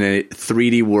immersed in a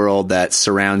 3D world that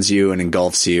surrounds you and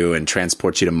engulfs you and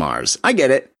transports you to Mars? I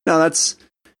get it. No, that's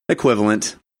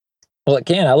equivalent. Well, it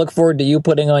can. I look forward to you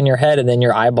putting on your head and then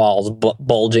your eyeballs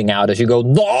bulging out as you go,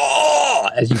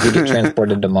 as you get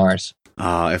transported to Mars.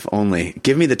 If only.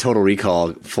 Give me the Total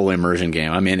Recall full immersion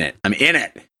game. I'm in it.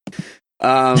 Okay,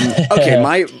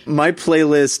 my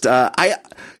playlist.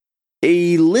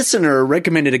 A listener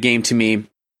recommended a game to me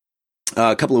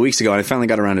a couple of weeks ago, and I finally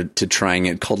got around to trying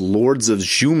it, called Lords of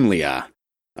Xumlia.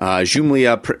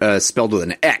 Xumlia spelled with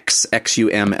an X,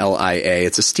 Xumlia.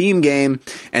 It's a Steam game,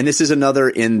 and this is another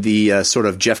in the sort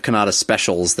of Jeff Kanata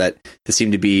specials that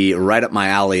seem to be right up my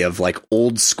alley of like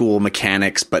old school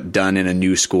mechanics, but done in a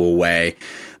new school way.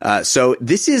 So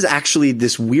this is actually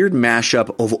this weird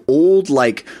mashup of old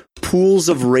like Pools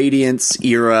of Radiance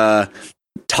era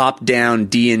top-down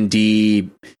D&D,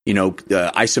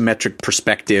 isometric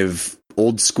perspective,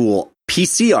 old school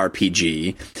PC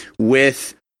RPG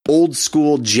with old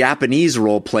school Japanese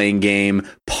role-playing game,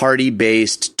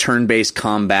 party-based, turn-based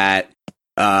combat.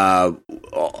 The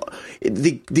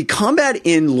combat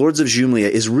in Lords of Jumlia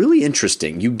is really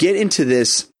interesting. You get into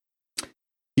this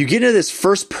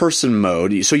first-person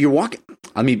mode. So you're walking.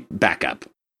 Let me back up.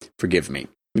 Forgive me.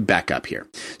 Let me back up here.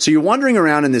 So you're wandering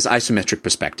around in this isometric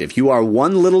perspective. You are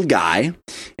one little guy,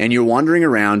 and you're wandering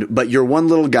around, but your one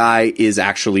little guy is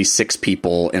actually 6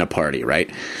 people in a party, right?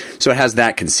 So it has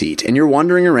that conceit. And you're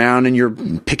wandering around, and you're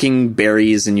picking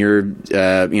berries, and you're,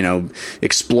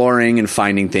 exploring and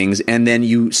finding things. And then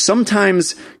you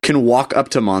sometimes can walk up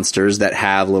to monsters that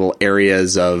have little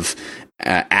areas of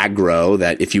aggro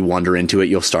that if you wander into it,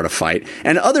 you'll start a fight.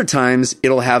 And other times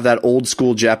it'll have that old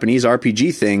school Japanese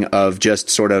RPG thing of just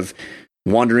sort of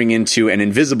wandering into an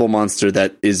invisible monster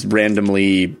that is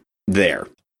randomly there.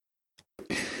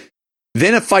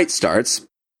 Then a fight starts,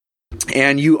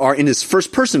 and you are in this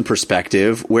first person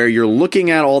perspective where you're looking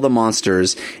at all the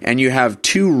monsters, and you have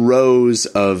 2 rows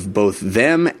of both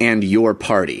them and your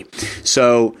party.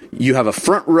 So you have a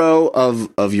front row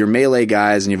of your melee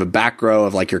guys, and you have a back row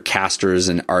of like your casters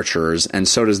and archers, and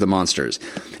so does the monsters.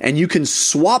 And you can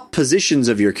swap positions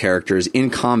of your characters in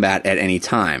combat at any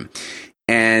time.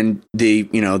 And the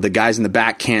guys in the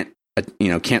back can't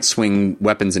swing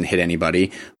weapons and hit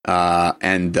anybody,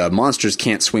 and the monsters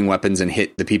can't swing weapons and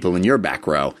hit the people in your back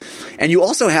row. And you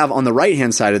also have on the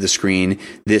right-hand side of the screen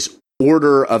this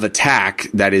order of attack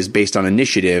that is based on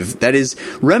initiative that is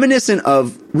reminiscent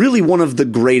of really one of the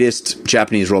greatest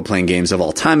Japanese role-playing games of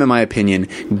all time, in my opinion,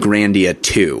 Grandia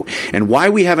 2. And why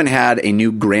we haven't had a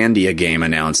new Grandia game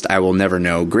announced, I will never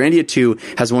know. Grandia 2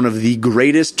 has one of the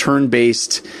greatest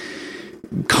turn-based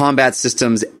combat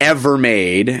systems ever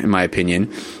made, in my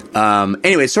opinion.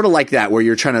 Anyway, sort of like that, where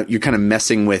you're kind of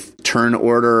messing with turn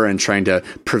order and trying to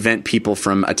prevent people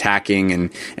from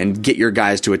attacking and get your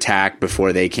guys to attack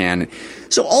before they can.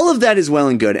 So all of that is well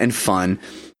and good and fun.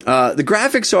 The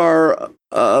graphics are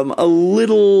a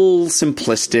little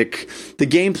simplistic. The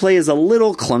gameplay is a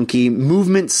little clunky.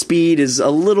 Movement speed is a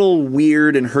little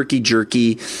weird and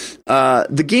herky-jerky.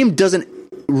 The game doesn't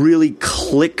really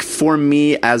click for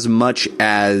me as much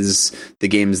as the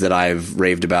games that I've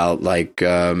raved about, like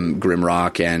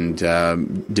Grimrock and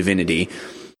Divinity.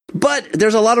 But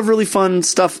there's a lot of really fun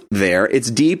stuff there. It's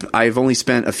deep. I've only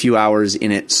spent a few hours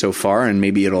in it so far, and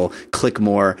maybe it'll click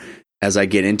more as I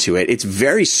get into it. It's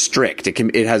very strict.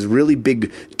 It has really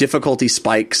big difficulty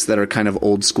spikes that are kind of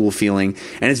old school feeling,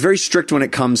 and it's very strict when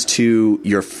it comes to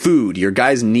your food. Your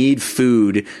guys need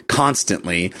food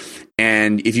constantly.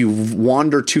 And if you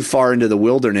wander too far into the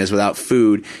wilderness without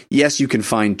food, yes, you can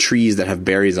find trees that have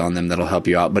berries on them that'll help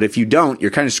you out. But if you don't, you're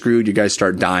kind of screwed. You guys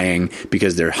start dying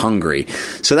because they're hungry.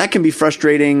 So that can be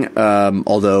frustrating,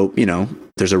 although,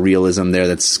 there's a realism there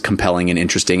that's compelling and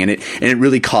interesting. And it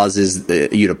really causes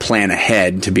you to plan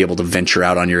ahead to be able to venture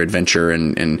out on your adventure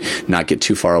and not get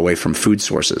too far away from food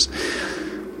sources.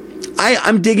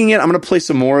 I'm digging it. I'm going to play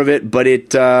some more of it, but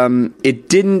it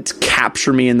didn't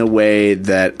capture me in the way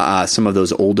that some of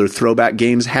those older throwback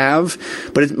games have.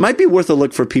 But it might be worth a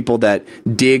look for people that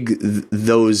dig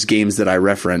those games that I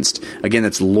referenced. Again,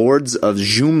 that's Lords of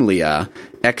Jumlia,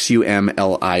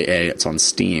 Xumlia. It's on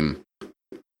Steam.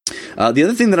 The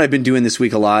other thing that I've been doing this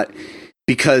week a lot,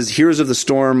 because Heroes of the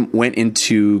Storm went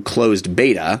into closed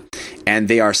beta, and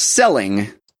they are selling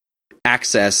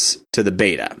access to the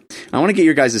beta. I want to get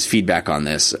your guys' feedback on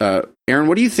this. Aaron,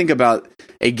 what do you think about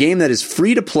a game that is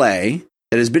free to play,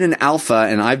 that has been in alpha,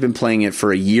 and I've been playing it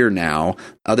for a year now.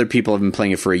 Other people have been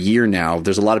playing it for a year now.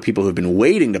 There's a lot of people who've been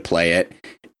waiting to play it,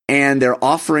 and they're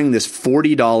offering this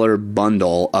 $40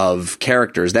 bundle of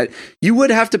characters that you would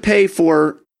have to pay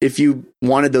for if you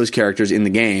wanted those characters in the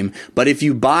game. But if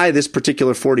you buy this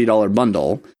particular $40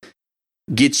 bundle,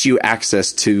 gets you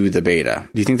access to the beta.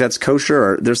 Do you think that's kosher?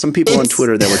 Or there's some people on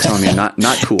Twitter that were telling me not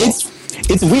cool.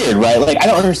 It's weird, right? Like, I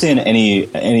don't understand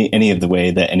any of the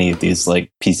way that any of these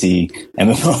like PC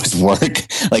MMOs work.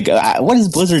 Like, what is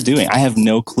Blizzard doing? I have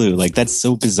no clue. Like, that's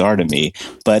so bizarre to me.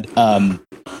 But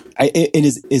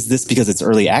is this because it's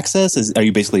early access? Are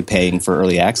you basically paying for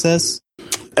early access?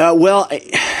 Well,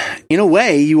 in a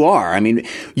way, you are. I mean,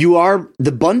 you are.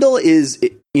 The bundle is,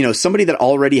 somebody that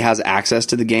already has access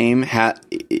to the game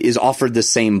is offered the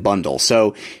same bundle.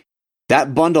 So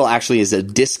That bundle actually is a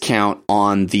discount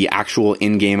on the actual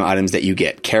in-game items that you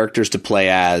get. Characters to play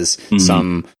as,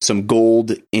 some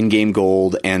gold, in-game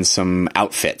gold, and some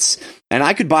outfits. And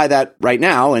I could buy that right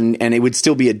now, and it would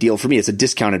still be a deal for me. It's a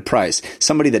discounted price.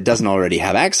 Somebody that doesn't already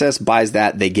have access buys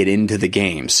that, they get into the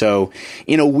game. So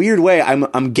in a weird way,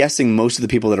 I'm guessing most of the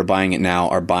people that are buying it now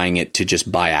are buying it to just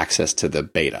buy access to the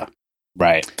beta.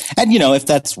 Right. And, if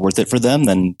that's worth it for them,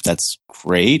 then that's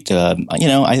great.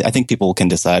 I think people can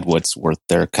decide what's worth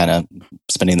their kind of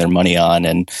spending their money on.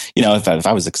 And, if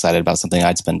I was excited about something,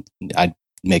 I'd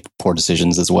make poor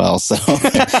decisions as well. So,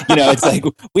 it's like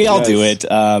we all do it.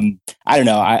 I don't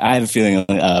know. I have a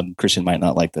feeling Christian might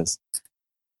not like this.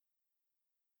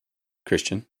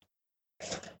 Christian?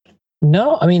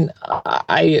 No, I mean,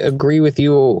 I agree with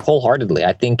you wholeheartedly.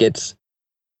 I think it's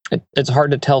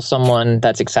hard to tell someone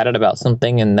that's excited about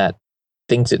something and that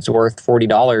thinks it's worth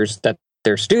 $40 that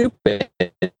they're stupid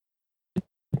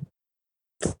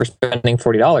for spending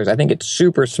 $40. I think it's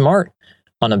super smart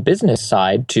on a business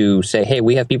side to say, hey,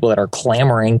 we have people that are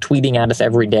clamoring, tweeting at us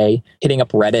every day, hitting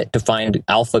up Reddit to find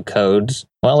alpha codes.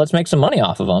 Well, let's make some money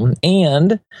off of them.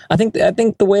 And I think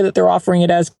the way that they're offering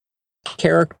it as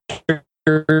characters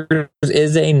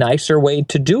is a nicer way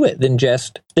to do it than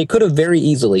they could have very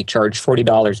easily charged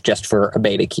 $40 just for a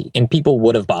beta key, and people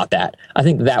would have bought that. I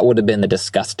think that would have been the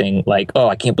disgusting, like, oh,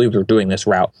 I can't believe we're doing this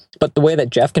route. But the way that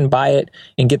Jeff can buy it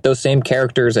and get those same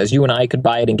characters as you and I could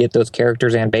buy it and get those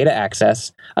characters and beta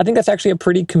access, I think that's actually a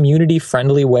pretty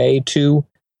community-friendly way to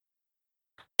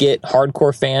get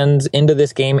hardcore fans into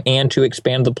this game and to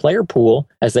expand the player pool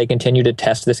as they continue to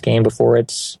test this game before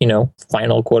its,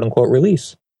 final quote-unquote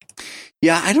release.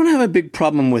 Yeah, I don't have a big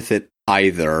problem with it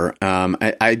either.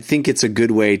 I think it's a good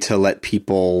way to let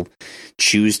people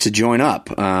choose to join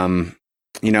up. I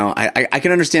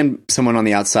can understand someone on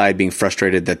the outside being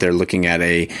frustrated that they're looking at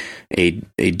a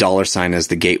dollar sign as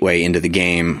the gateway into the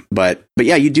game. But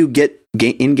yeah, you do get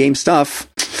in-game stuff.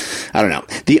 I don't know.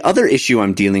 The other issue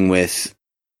I'm dealing with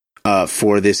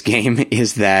for this game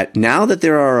is that now that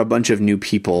there are a bunch of new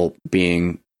people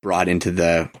being brought into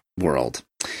the world,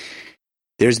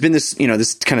 there's been this,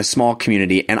 this kind of small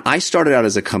community, and I started out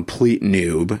as a complete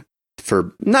noob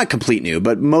not complete noob,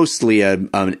 but mostly a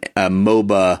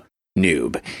MOBA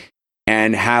noob,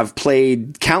 and have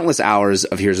played countless hours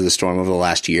of Heroes of the Storm over the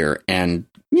last year. And,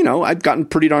 I've gotten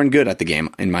pretty darn good at the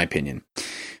game, in my opinion.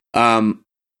 Now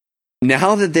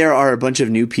that there are a bunch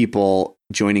of new people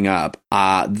joining up,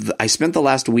 I spent the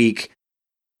last week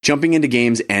jumping into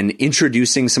games and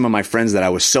introducing some of my friends that I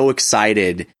was so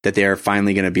excited that they're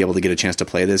finally going to be able to get a chance to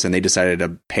play this, and they decided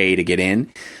to pay to get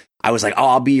in. I was like, "Oh,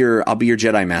 I'll be your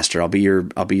Jedi Master. I'll be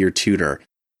your tutor."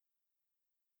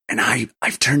 And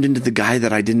I've turned into the guy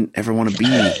that I didn't ever want to be.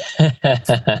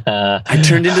 I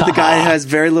turned into the guy who has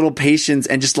very little patience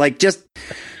and just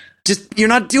you're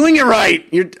not doing it right.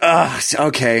 You're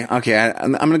okay.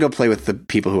 I'm going to go play with the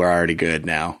people who are already good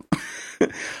now.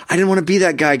 I didn't want to be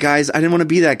that guy, guys. I didn't want to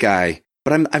be that guy,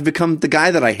 but I've become the guy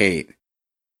that I hate.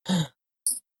 What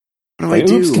do I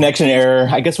do? Oops, connection error.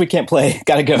 I guess we can't play.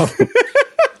 Gotta go.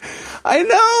 I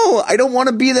know. I don't want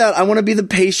to be that. I want to be the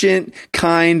patient,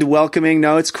 kind, welcoming.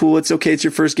 No, it's cool. It's okay. It's your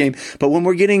first game. But when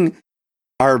we're getting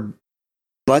our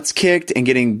butts kicked and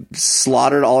getting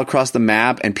slaughtered all across the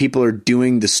map, and people are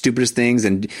doing the stupidest things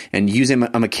and using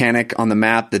a mechanic on the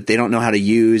map that they don't know how to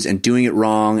use and doing it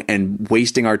wrong and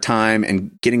wasting our time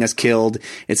and getting us killed,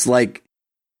 it's like,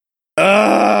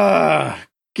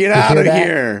 get out of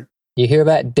here. You hear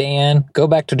that, Dan? Go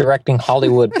back to directing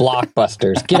Hollywood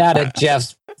blockbusters. Get out of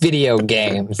Jeff's video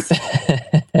games.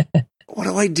 What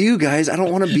do I do, guys? I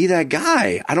don't want to be that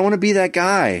guy.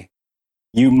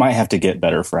 You might have to get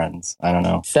better friends. I don't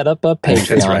know. Set up a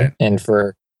Patreon right. And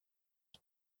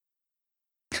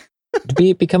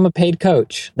become a paid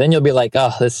coach. Then you'll be like,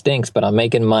 oh, this stinks, but I'm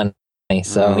making money.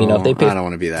 So, if they pay I don't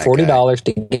want to be that $40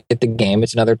 to get the game,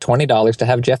 it's another $20 to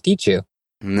have Jeff teach you.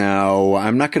 No,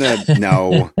 I'm not going to.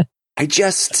 No,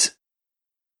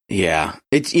 yeah.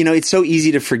 It's so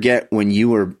easy to forget when you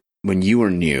were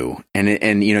new,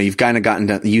 and you've kind of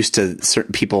gotten used to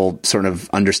certain people sort of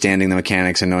understanding the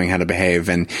mechanics and knowing how to behave,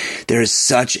 and there is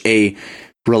such a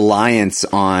reliance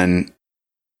on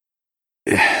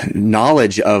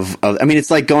knowledge of I mean, it's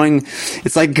like going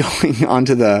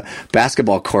onto the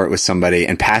basketball court with somebody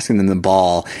and passing them the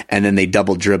ball, and then they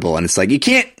double dribble, and it's like you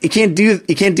can't do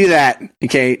that.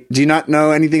 Okay, do you not know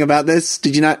anything about this?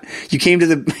 You came to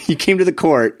the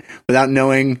court without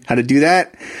knowing how to do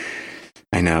that?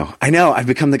 I know. I've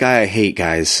become the guy I hate,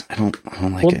 guys. I don't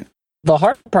like it. The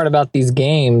hard part about these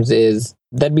games is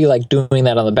that'd be like doing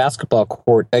that on the basketball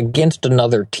court against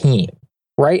another team.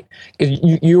 right? Because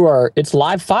it's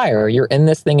live fire. You're in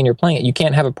this thing and you're playing it. You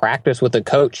can't have a practice with a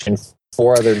coach and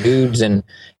four other dudes and,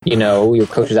 your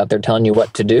coach is out there telling you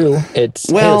what to do. It's,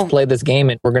 hey, let's play this game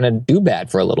and we're going to do bad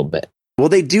for a little bit. Well,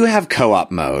 they do have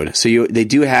co-op mode. So they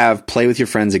do have play with your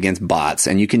friends against bots,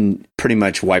 and you can pretty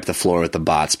much wipe the floor with the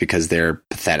bots because they're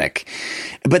pathetic.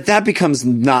 But that becomes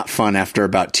not fun after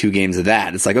about 2 games of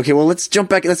that. It's like, okay, well, let's jump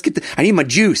back. Let's I need my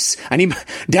juice.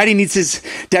 Daddy needs his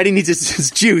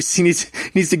juice. He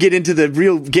needs to get into the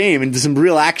real game and some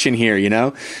real action here,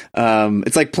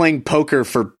 It's like playing poker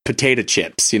for potato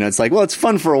chips. It's like, well, it's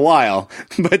fun for a while,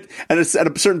 but at a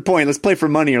certain point, let's play for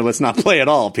money or let's not play at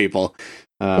all, people.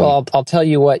 Well, I'll tell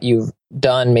you what you've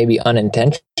done, maybe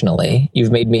unintentionally.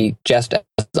 You've made me just as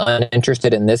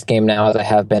uninterested in this game now as I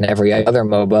have been every other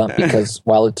MOBA, because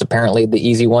while it's apparently the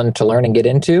easy one to learn and get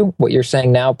into, what you're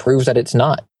saying now proves that it's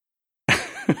not.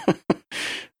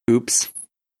 Oops.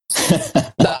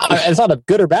 It's not a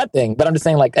good or bad thing, but I'm just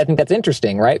saying, I think that's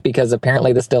interesting, right? Because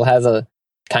apparently this still has a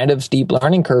kind of steep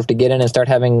learning curve to get in and start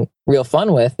having real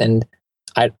fun with, and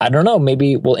I don't know,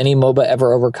 maybe will any MOBA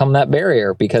ever overcome that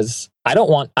barrier? Because I don't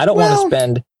want to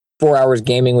spend 4 hours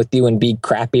gaming with you and be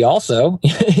crappy also.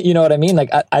 You know what I mean?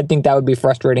 I think that would be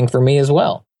frustrating for me as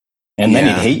well. And then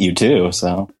he'd hate you too,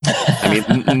 so. I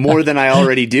mean, more than I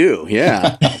already do.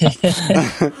 Yeah.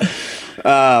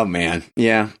 Oh man.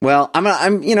 Yeah. Well,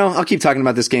 I'll keep talking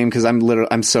about this game because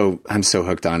I'm so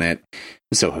hooked on it.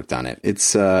 I'm so hooked on it.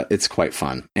 It's quite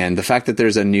fun. And the fact that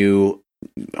there's a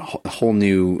whole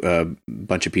new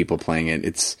bunch of people playing it,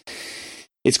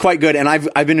 it's quite good. And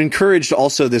I've been encouraged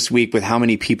also this week with how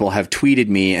many people have tweeted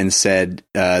me and said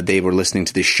they were listening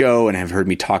to the show and have heard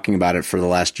me talking about it for the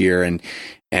last year and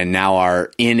now are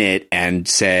in it and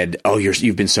said, "Oh,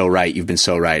 you've been so right. You've been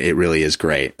so right. It really is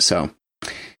great." So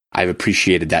I've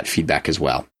appreciated that feedback as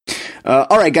well.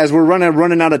 All right, guys, we're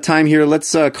running out of time here.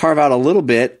 Let's carve out a little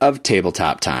bit of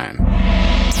tabletop time.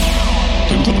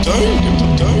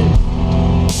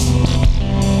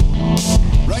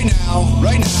 Right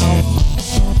now.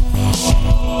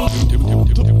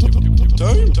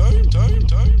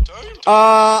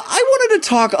 I wanted to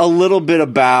talk a little bit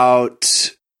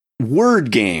about word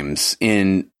games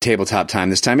in tabletop time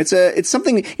this time. It's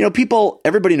something,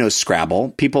 everybody knows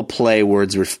Scrabble. People play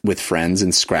words with friends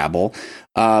in Scrabble.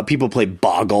 People play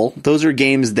Boggle. Those are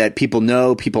games that people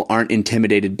know, people aren't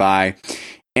intimidated by.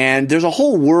 And there's a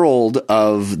whole world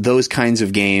of those kinds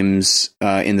of games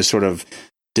in the sort of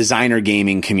designer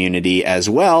gaming community as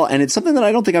well. And it's something that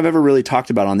I don't think I've ever really talked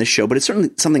about on this show, but it's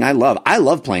certainly something I love. I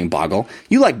love playing Boggle.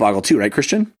 You like Boggle too, right,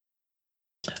 Christian?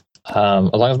 As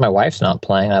long as my wife's not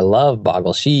playing, I love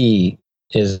Boggle. She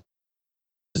is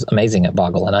amazing at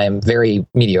Boggle, and I am very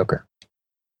mediocre.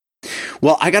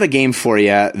 Well, I got a game for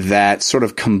you that sort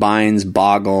of combines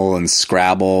Boggle and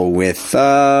Scrabble with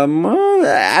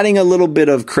adding a little bit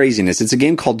of craziness. It's a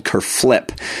game called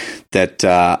Kerflip that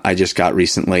I just got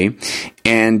recently.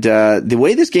 And the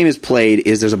way this game is played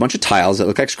is there's a bunch of tiles that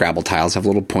look like Scrabble tiles, have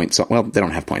little points on, well, they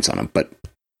don't have points on them, but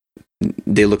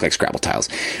they look like Scrabble tiles.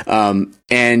 And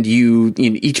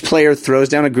each player throws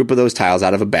down a group of those tiles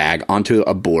out of a bag onto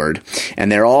a board,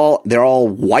 and they're all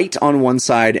white on one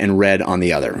side and red on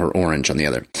the other, or orange on the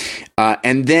other.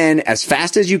 And then as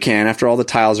fast as you can, after all the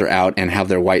tiles are out and have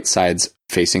their white sides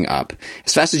facing up,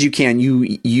 as fast as you can,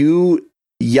 you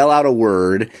yell out a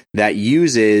word that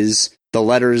uses the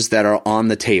letters that are on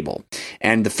the table.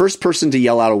 And the first person to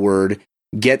yell out a word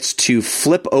gets to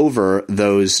flip over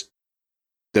those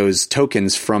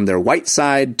tokens from their white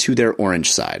side to their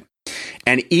orange side.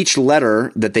 And each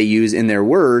letter that they use in their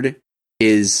word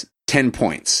is 10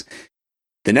 points.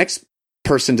 The next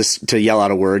person to yell out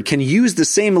a word can use the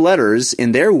same letters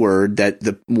in their word that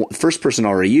the first person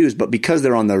already used, but because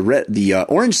they're on the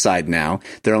orange side now,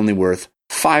 they're only worth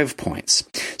 5 points.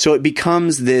 So it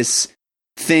becomes this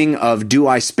thing of, do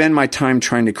I spend my time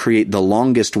trying to create the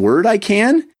longest word I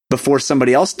can before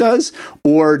somebody else does,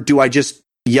 or do I just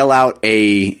yell out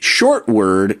a short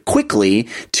word quickly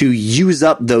to use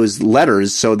up those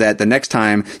letters so that the next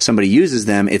time somebody uses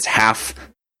them, it's half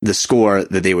the score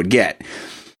that they would get.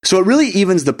 So it really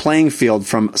evens the playing field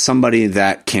from somebody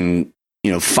that can,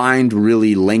 find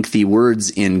really lengthy words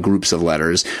in groups of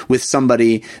letters with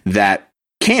somebody that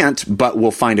can't, but will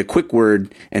find a quick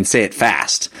word and say it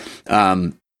fast.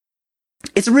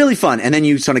 It's really fun, and then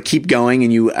you sort of keep going,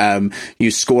 and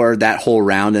you score that whole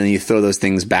round, and then you throw those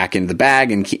things back into the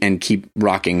bag and keep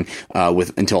rocking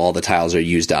until all the tiles are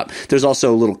used up. There's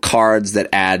also little cards that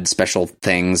add special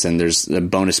things, and there's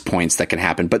bonus points that can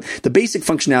happen. But the basic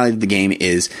functionality of the game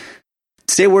is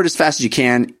say a word as fast as you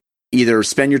can. either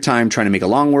spend your time trying to make a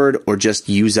long word or just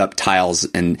use up tiles.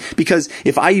 And because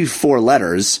if I use 4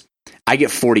 letters, I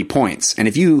get 40 points. And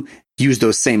if you use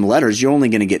those same letters, you're only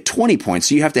going to get 20 points.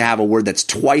 So you have to have a word that's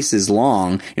twice as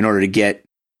long in order to get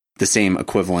the same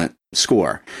equivalent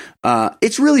score.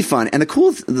 It's really fun. And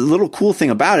the little cool thing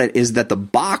about it is that the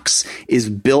box is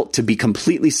built to be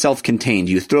completely self-contained.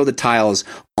 You throw the tiles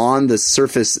on the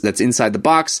surface that's inside the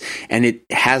box, and it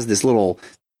has this little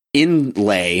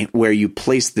inlay where you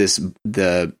place this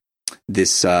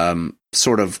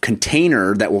sort of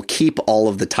container that will keep all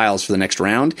of the tiles for the next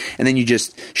round. And then you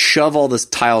just shove all the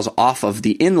tiles off of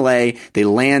the inlay. They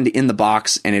land in the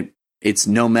box, and it's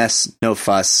no mess, no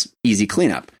fuss, easy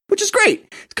cleanup, which is great.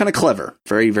 It's kind of clever.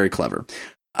 Very, very clever.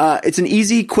 It's an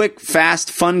easy, quick, fast,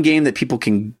 fun game that people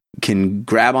can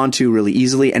grab onto really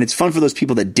easily. And it's fun for those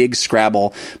people that dig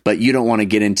Scrabble, but you don't want to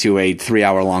get into a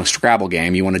 3-hour-long Scrabble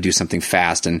game. You want to do something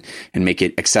fast and make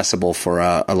it accessible for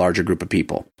a larger group of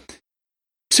people.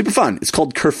 Super fun. It's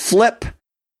called Kerflip.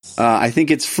 I think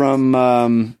it's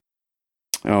from...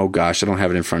 oh gosh, I don't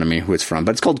have it in front of me who it's from,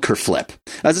 but it's called Kerflip.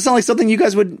 Does it sound like something you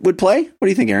guys would play? What do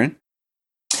you think, Aaron?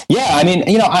 Yeah, I mean,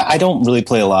 I don't really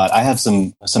play a lot. I have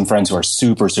some friends who are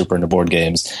super, super into board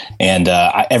games. And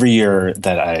every year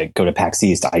that I go to PAX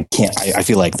East, I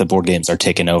feel like the board games are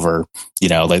taking over,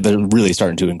 like they're really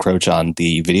starting to encroach on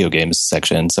the video games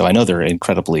section. So I know they're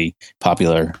incredibly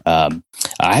popular.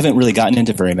 I haven't really gotten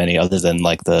into very many other than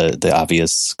like the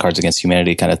obvious Cards Against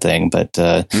Humanity kind of thing. But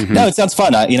no, it sounds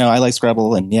fun. I like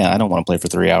Scrabble, and I don't want to play for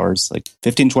 3 hours. Like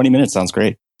 15, 20 minutes sounds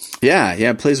great. Yeah,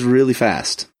 it plays really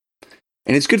fast.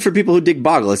 And it's good for people who dig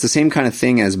Boggle. It's the same kind of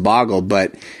thing as Boggle,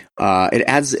 but it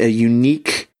adds a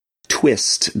unique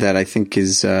twist that I think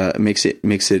makes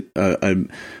it an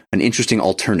interesting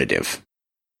alternative.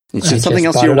 It's just something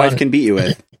else your wife can beat you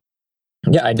with.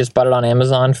 Yeah, I just bought it on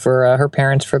Amazon for her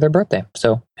parents for their birthday.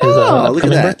 So his look at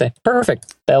that. birthday.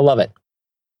 Perfect. They'll love it.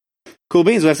 Cool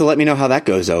beans. You'll have to let me know how that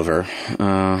goes over.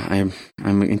 I'm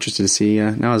interested to see.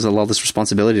 Now has all this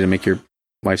responsibility to make your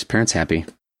wife's parents happy.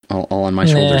 All on my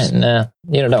shoulders. No,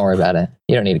 don't worry about it.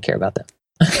 You don't need to care about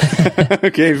that.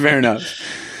 Okay, fair enough.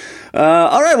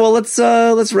 All right, well,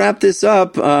 let's wrap this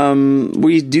up.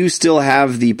 We do still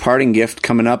have the parting gift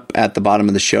coming up at the bottom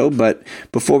of the show, but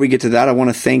before we get to that, I want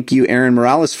to thank you, Aaron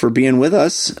Morales, for being with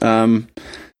us.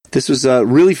 This was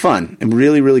really fun and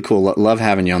really, really cool. Love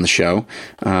having you on the show.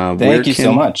 Thank you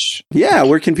so much. Yeah,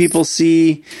 where can people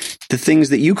see the things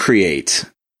that you create?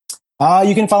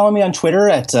 You can follow me on Twitter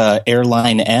at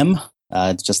Airline M,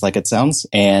 just like it sounds,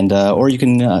 and or you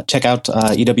can check out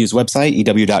EW's website,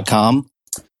 ew.com.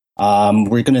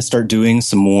 We're going to start doing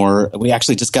some more. We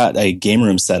actually just got a game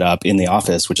room set up in the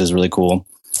office, which is really cool,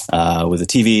 with a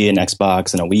TV, an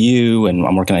Xbox, and a Wii U, and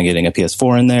I'm working on getting a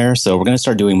PS4 in there. So we're going to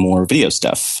start doing more video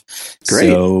stuff. Great.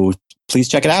 So please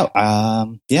check it out.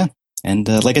 And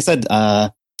like I said,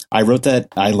 I wrote that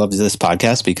I loved this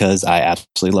podcast because I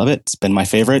absolutely love it. It's been my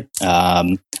favorite.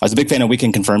 I was a big fan of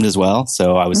Weekend Confirmed as well,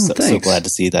 so I was so glad to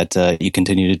see that you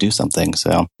continue to do something.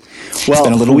 So it's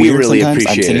been a little weird really sometimes.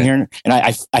 Appreciate I'm sitting it. here and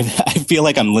I feel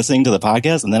like I'm listening to the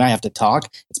podcast and then I have to talk.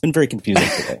 It's been very confusing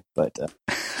today. But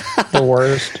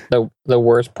the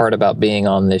worst part about being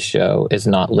on this show is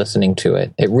not listening to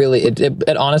it. It really,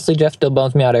 it honestly, Jeff, still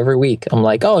bums me out every week. I'm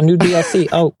like, oh, new DLC.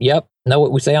 Oh, yep. Know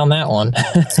what we say on that one.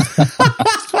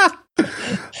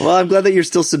 Well, I'm glad that you're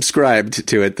still subscribed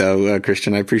to it, though,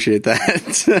 Christian. I appreciate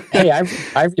that. Hey,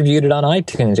 I've reviewed it on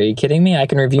iTunes. Are you kidding me? I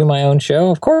can review my own show?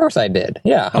 Of course I did.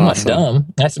 Yeah, I'm not dumb.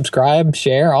 I subscribe,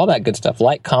 share, all that good stuff.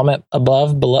 Like, comment,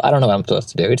 above, below. I don't know what I'm supposed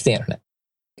to do. It's the internet.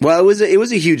 Well, it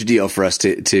was a huge deal for us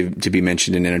to be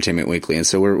mentioned in Entertainment Weekly, and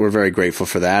so we're very grateful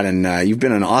for that. And you've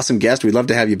been an awesome guest. We'd love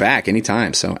to have you back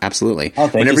anytime. So absolutely. Oh,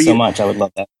 thank you so much. I would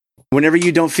love that. Whenever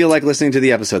you don't feel like listening to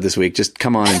the episode this week, just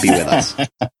come on and be with us.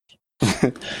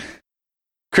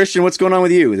 Christian, what's going on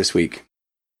with you this week?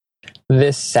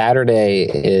 This Saturday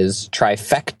is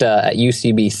Trifecta at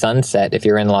UCB Sunset. If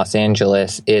you're in Los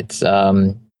Angeles, it's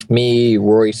me,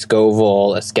 Rory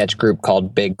Scovel, a sketch group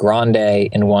called Big Grande,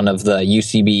 and one of the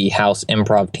UCB house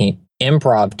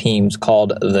improv teams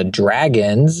called The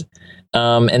Dragons.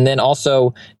 And then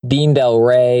also Dean Del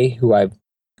Rey, who I've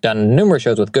done numerous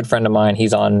shows with, good friend of mine. He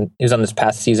was on this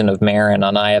past season of Marin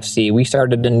on IFC. We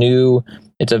started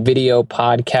it's a video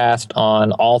podcast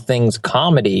on all things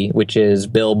comedy, which is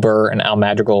Bill Burr and Al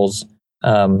Madrigal's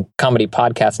comedy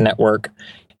podcast network.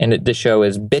 And the show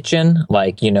is Bitchin',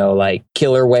 like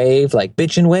Killer Wave, like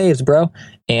Bitchin' Waves, bro.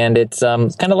 And it's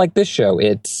kind of like this show.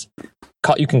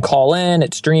 You can call in,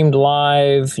 it's streamed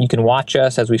live. You can watch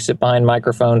us as we sit behind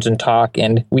microphones and talk.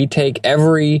 And we take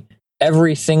every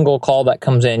single call that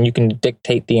comes in. You can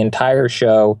dictate the entire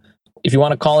show if you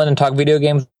want to call in and talk video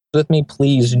games with me,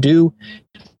 please do.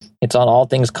 It's on All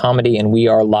Things Comedy, and we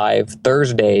are live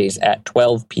Thursdays at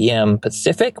 12 p.m.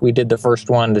 Pacific. We did the first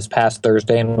one this past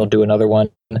Thursday, and we'll do another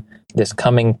one this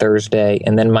coming Thursday.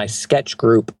 And then my sketch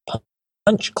group,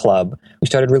 Punch Club, we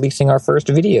started releasing our first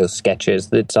video sketches.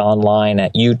 That's online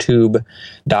at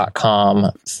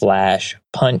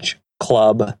youtube.com/Punch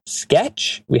Club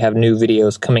Sketch. We have new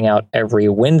videos coming out every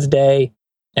Wednesday.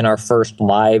 And our first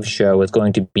live show is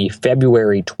going to be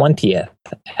February 20th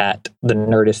at the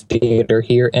Nerdist Theater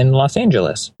here in Los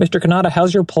Angeles. Mr. Kanata,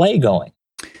 how's your play going?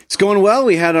 It's going well.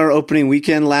 We had our opening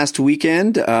weekend last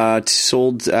weekend. Not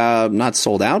sold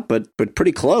out, but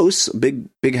pretty close.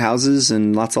 Big houses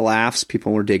and lots of laughs.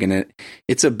 People were digging it.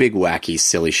 It's a big, wacky,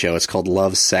 silly show. It's called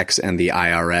Love, Sex, and the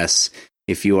IRS.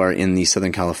 If you are in the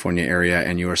Southern California area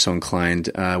and you are so inclined,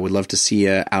 would love to see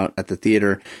you out at the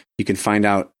theater. You can find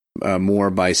out more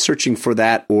by searching for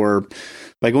that or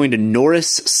by going to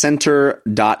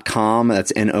norriscenter.com.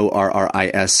 That's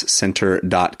NORRIS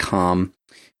center.com.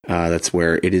 That's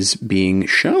where it is being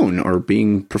shown or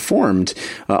being performed.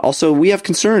 Also, We Have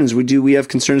Concerns. We Have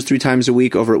Concerns 3 times a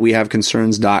week over at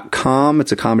wehaveconcerns.com.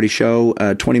 It's a comedy show,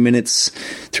 20 minutes,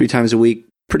 3 times a week.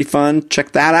 Pretty fun.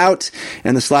 Check that out.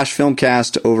 And the Slash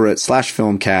Filmcast over at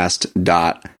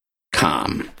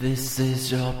slashfilmcast.com. This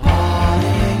is your party.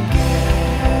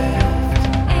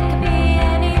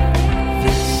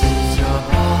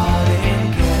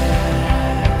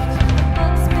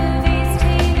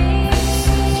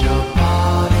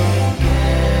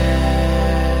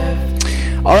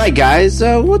 All right, guys,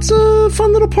 what's a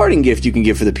fun little parting gift you can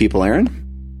give for the people, Aaron?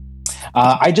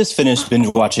 I just finished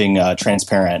binge watching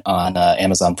Transparent on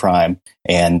Amazon Prime,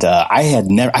 and I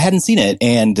hadn't seen it,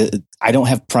 and I don't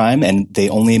have Prime, and they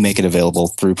only make it available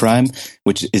through Prime,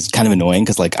 which is kind of annoying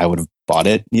because I would have bought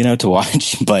it, to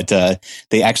watch, but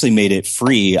they actually made it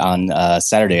free on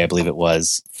Saturday, I believe it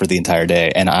was, for the entire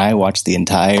day, and I watched the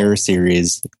entire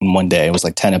series in one day. It was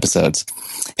like 10 episodes,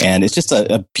 and it's just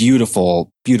a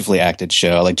beautifully acted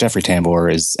show. Like, Jeffrey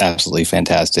Tambor is absolutely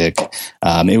fantastic.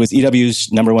 It was EW's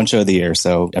 #1 show of the year,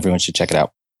 so everyone should check it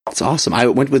out. That's awesome. I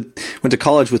went to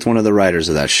college with one of the writers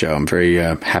of that show. I'm very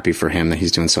happy for him that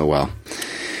he's doing so well.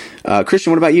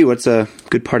 Christian, what about you? What's a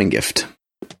good parting gift?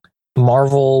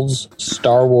 Marvel's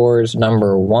Star Wars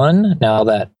 #1. Now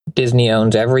that Disney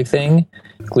owns everything,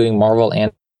 including Marvel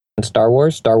and Star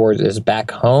Wars is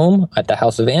back home at the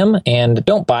House of M, and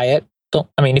don't buy it.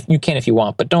 If you can, if you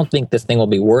want, but don't think this thing will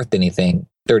be worth anything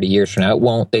 30 years from now. It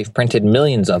won't. They've printed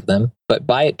millions of them, but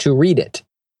buy it to read it.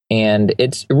 And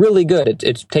it's really good.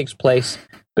 It takes place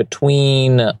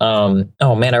between, I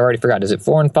already forgot. Is it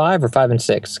 4 and 5 or 5 and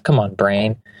 6? Come on,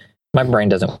 brain. My brain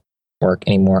doesn't work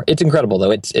anymore. It's incredible,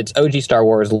 though. It's OG Star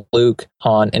Wars, Luke,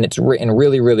 Han, and it's written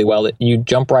really, really well. You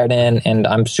jump right in, and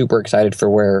I'm super excited for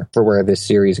where this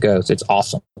series goes. It's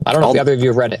awesome. I don't know if either of you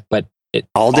have read it, but it's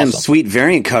all them awesome. Sweet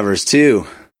variant covers, too.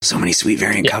 So many sweet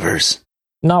variant covers.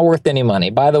 Not worth any money.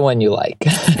 Buy the one you like.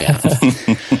 Yeah.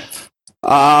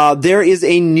 There is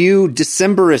a new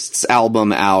Decemberists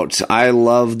album out. I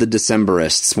love the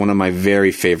Decemberists, one of my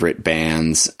very favorite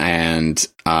bands, and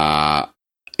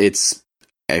it's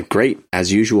great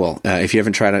as usual. If you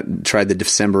haven't tried the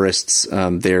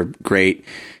Decemberists, they're great,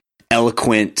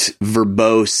 eloquent,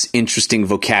 verbose, interesting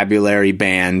vocabulary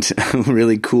band.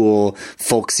 Really cool,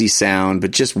 folksy sound,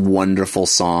 but just wonderful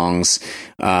songs.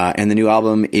 And the new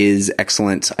album is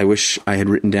excellent. I wish I had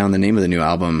written down the name of the new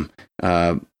album.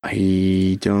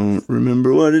 I don't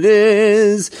remember what it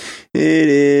is. It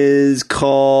is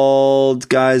called,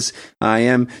 guys, I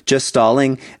am just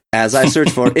stalling as I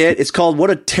search for it. It's called What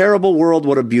a Terrible World,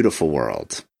 What a Beautiful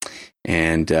World.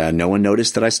 And no one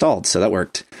noticed that I stalled, so that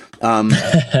worked.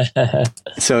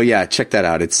 So yeah, check that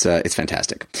out. It's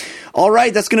fantastic. All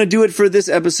right, that's going to do it for this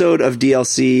episode of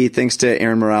DLC. Thanks to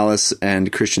Aaron Morales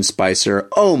and Christian Spicer.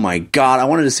 Oh my God, I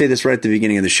wanted to say this right at the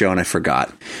beginning of the show and I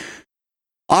forgot.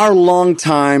 Our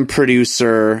longtime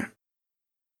producer,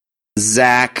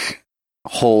 Zach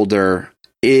Holder,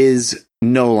 is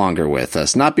no longer with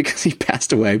us. Not because he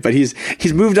passed away, but he's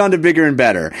moved on to bigger and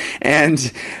better.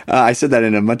 And I said that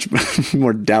in a much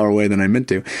more dour way than I meant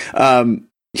to.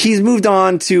 He's moved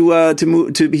on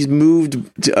he's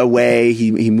moved away.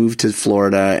 He moved to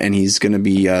Florida, and he's going to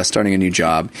be starting a new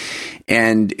job.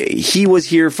 And he was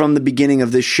here from the beginning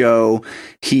of this show.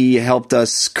 He helped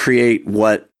us create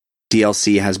what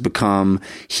DLC has become.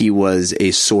 He was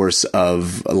a source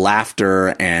of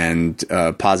laughter and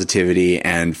positivity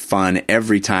and fun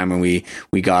every time when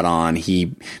we got on.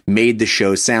 He made the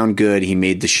show sound good. He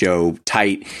made the show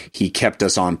tight. He kept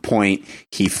us on point.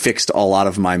 He fixed a lot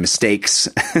of my mistakes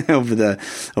over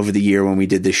the year when we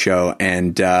did the show.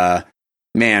 And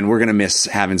man, we're gonna miss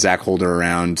having Zach Holder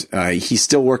around. He's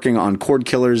still working on Cord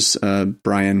Killers,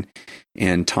 Brian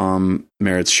and Tom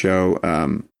Merritt's show.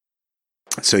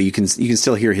 So you can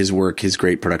still hear his work, his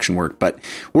great production work, but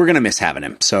we're going to miss having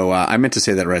him. So I meant to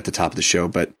say that right at the top of the show,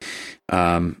 but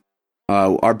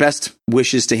our best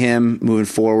wishes to him moving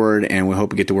forward, and we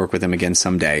hope we get to work with him again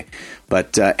someday.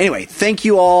 But anyway, thank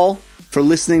you all for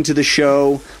listening to the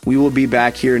show. We will be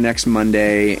back here next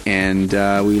Monday, and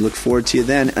we look forward to you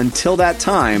then. Until that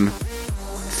time,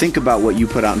 think about what you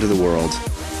put out into the world.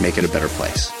 Make it a better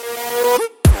place.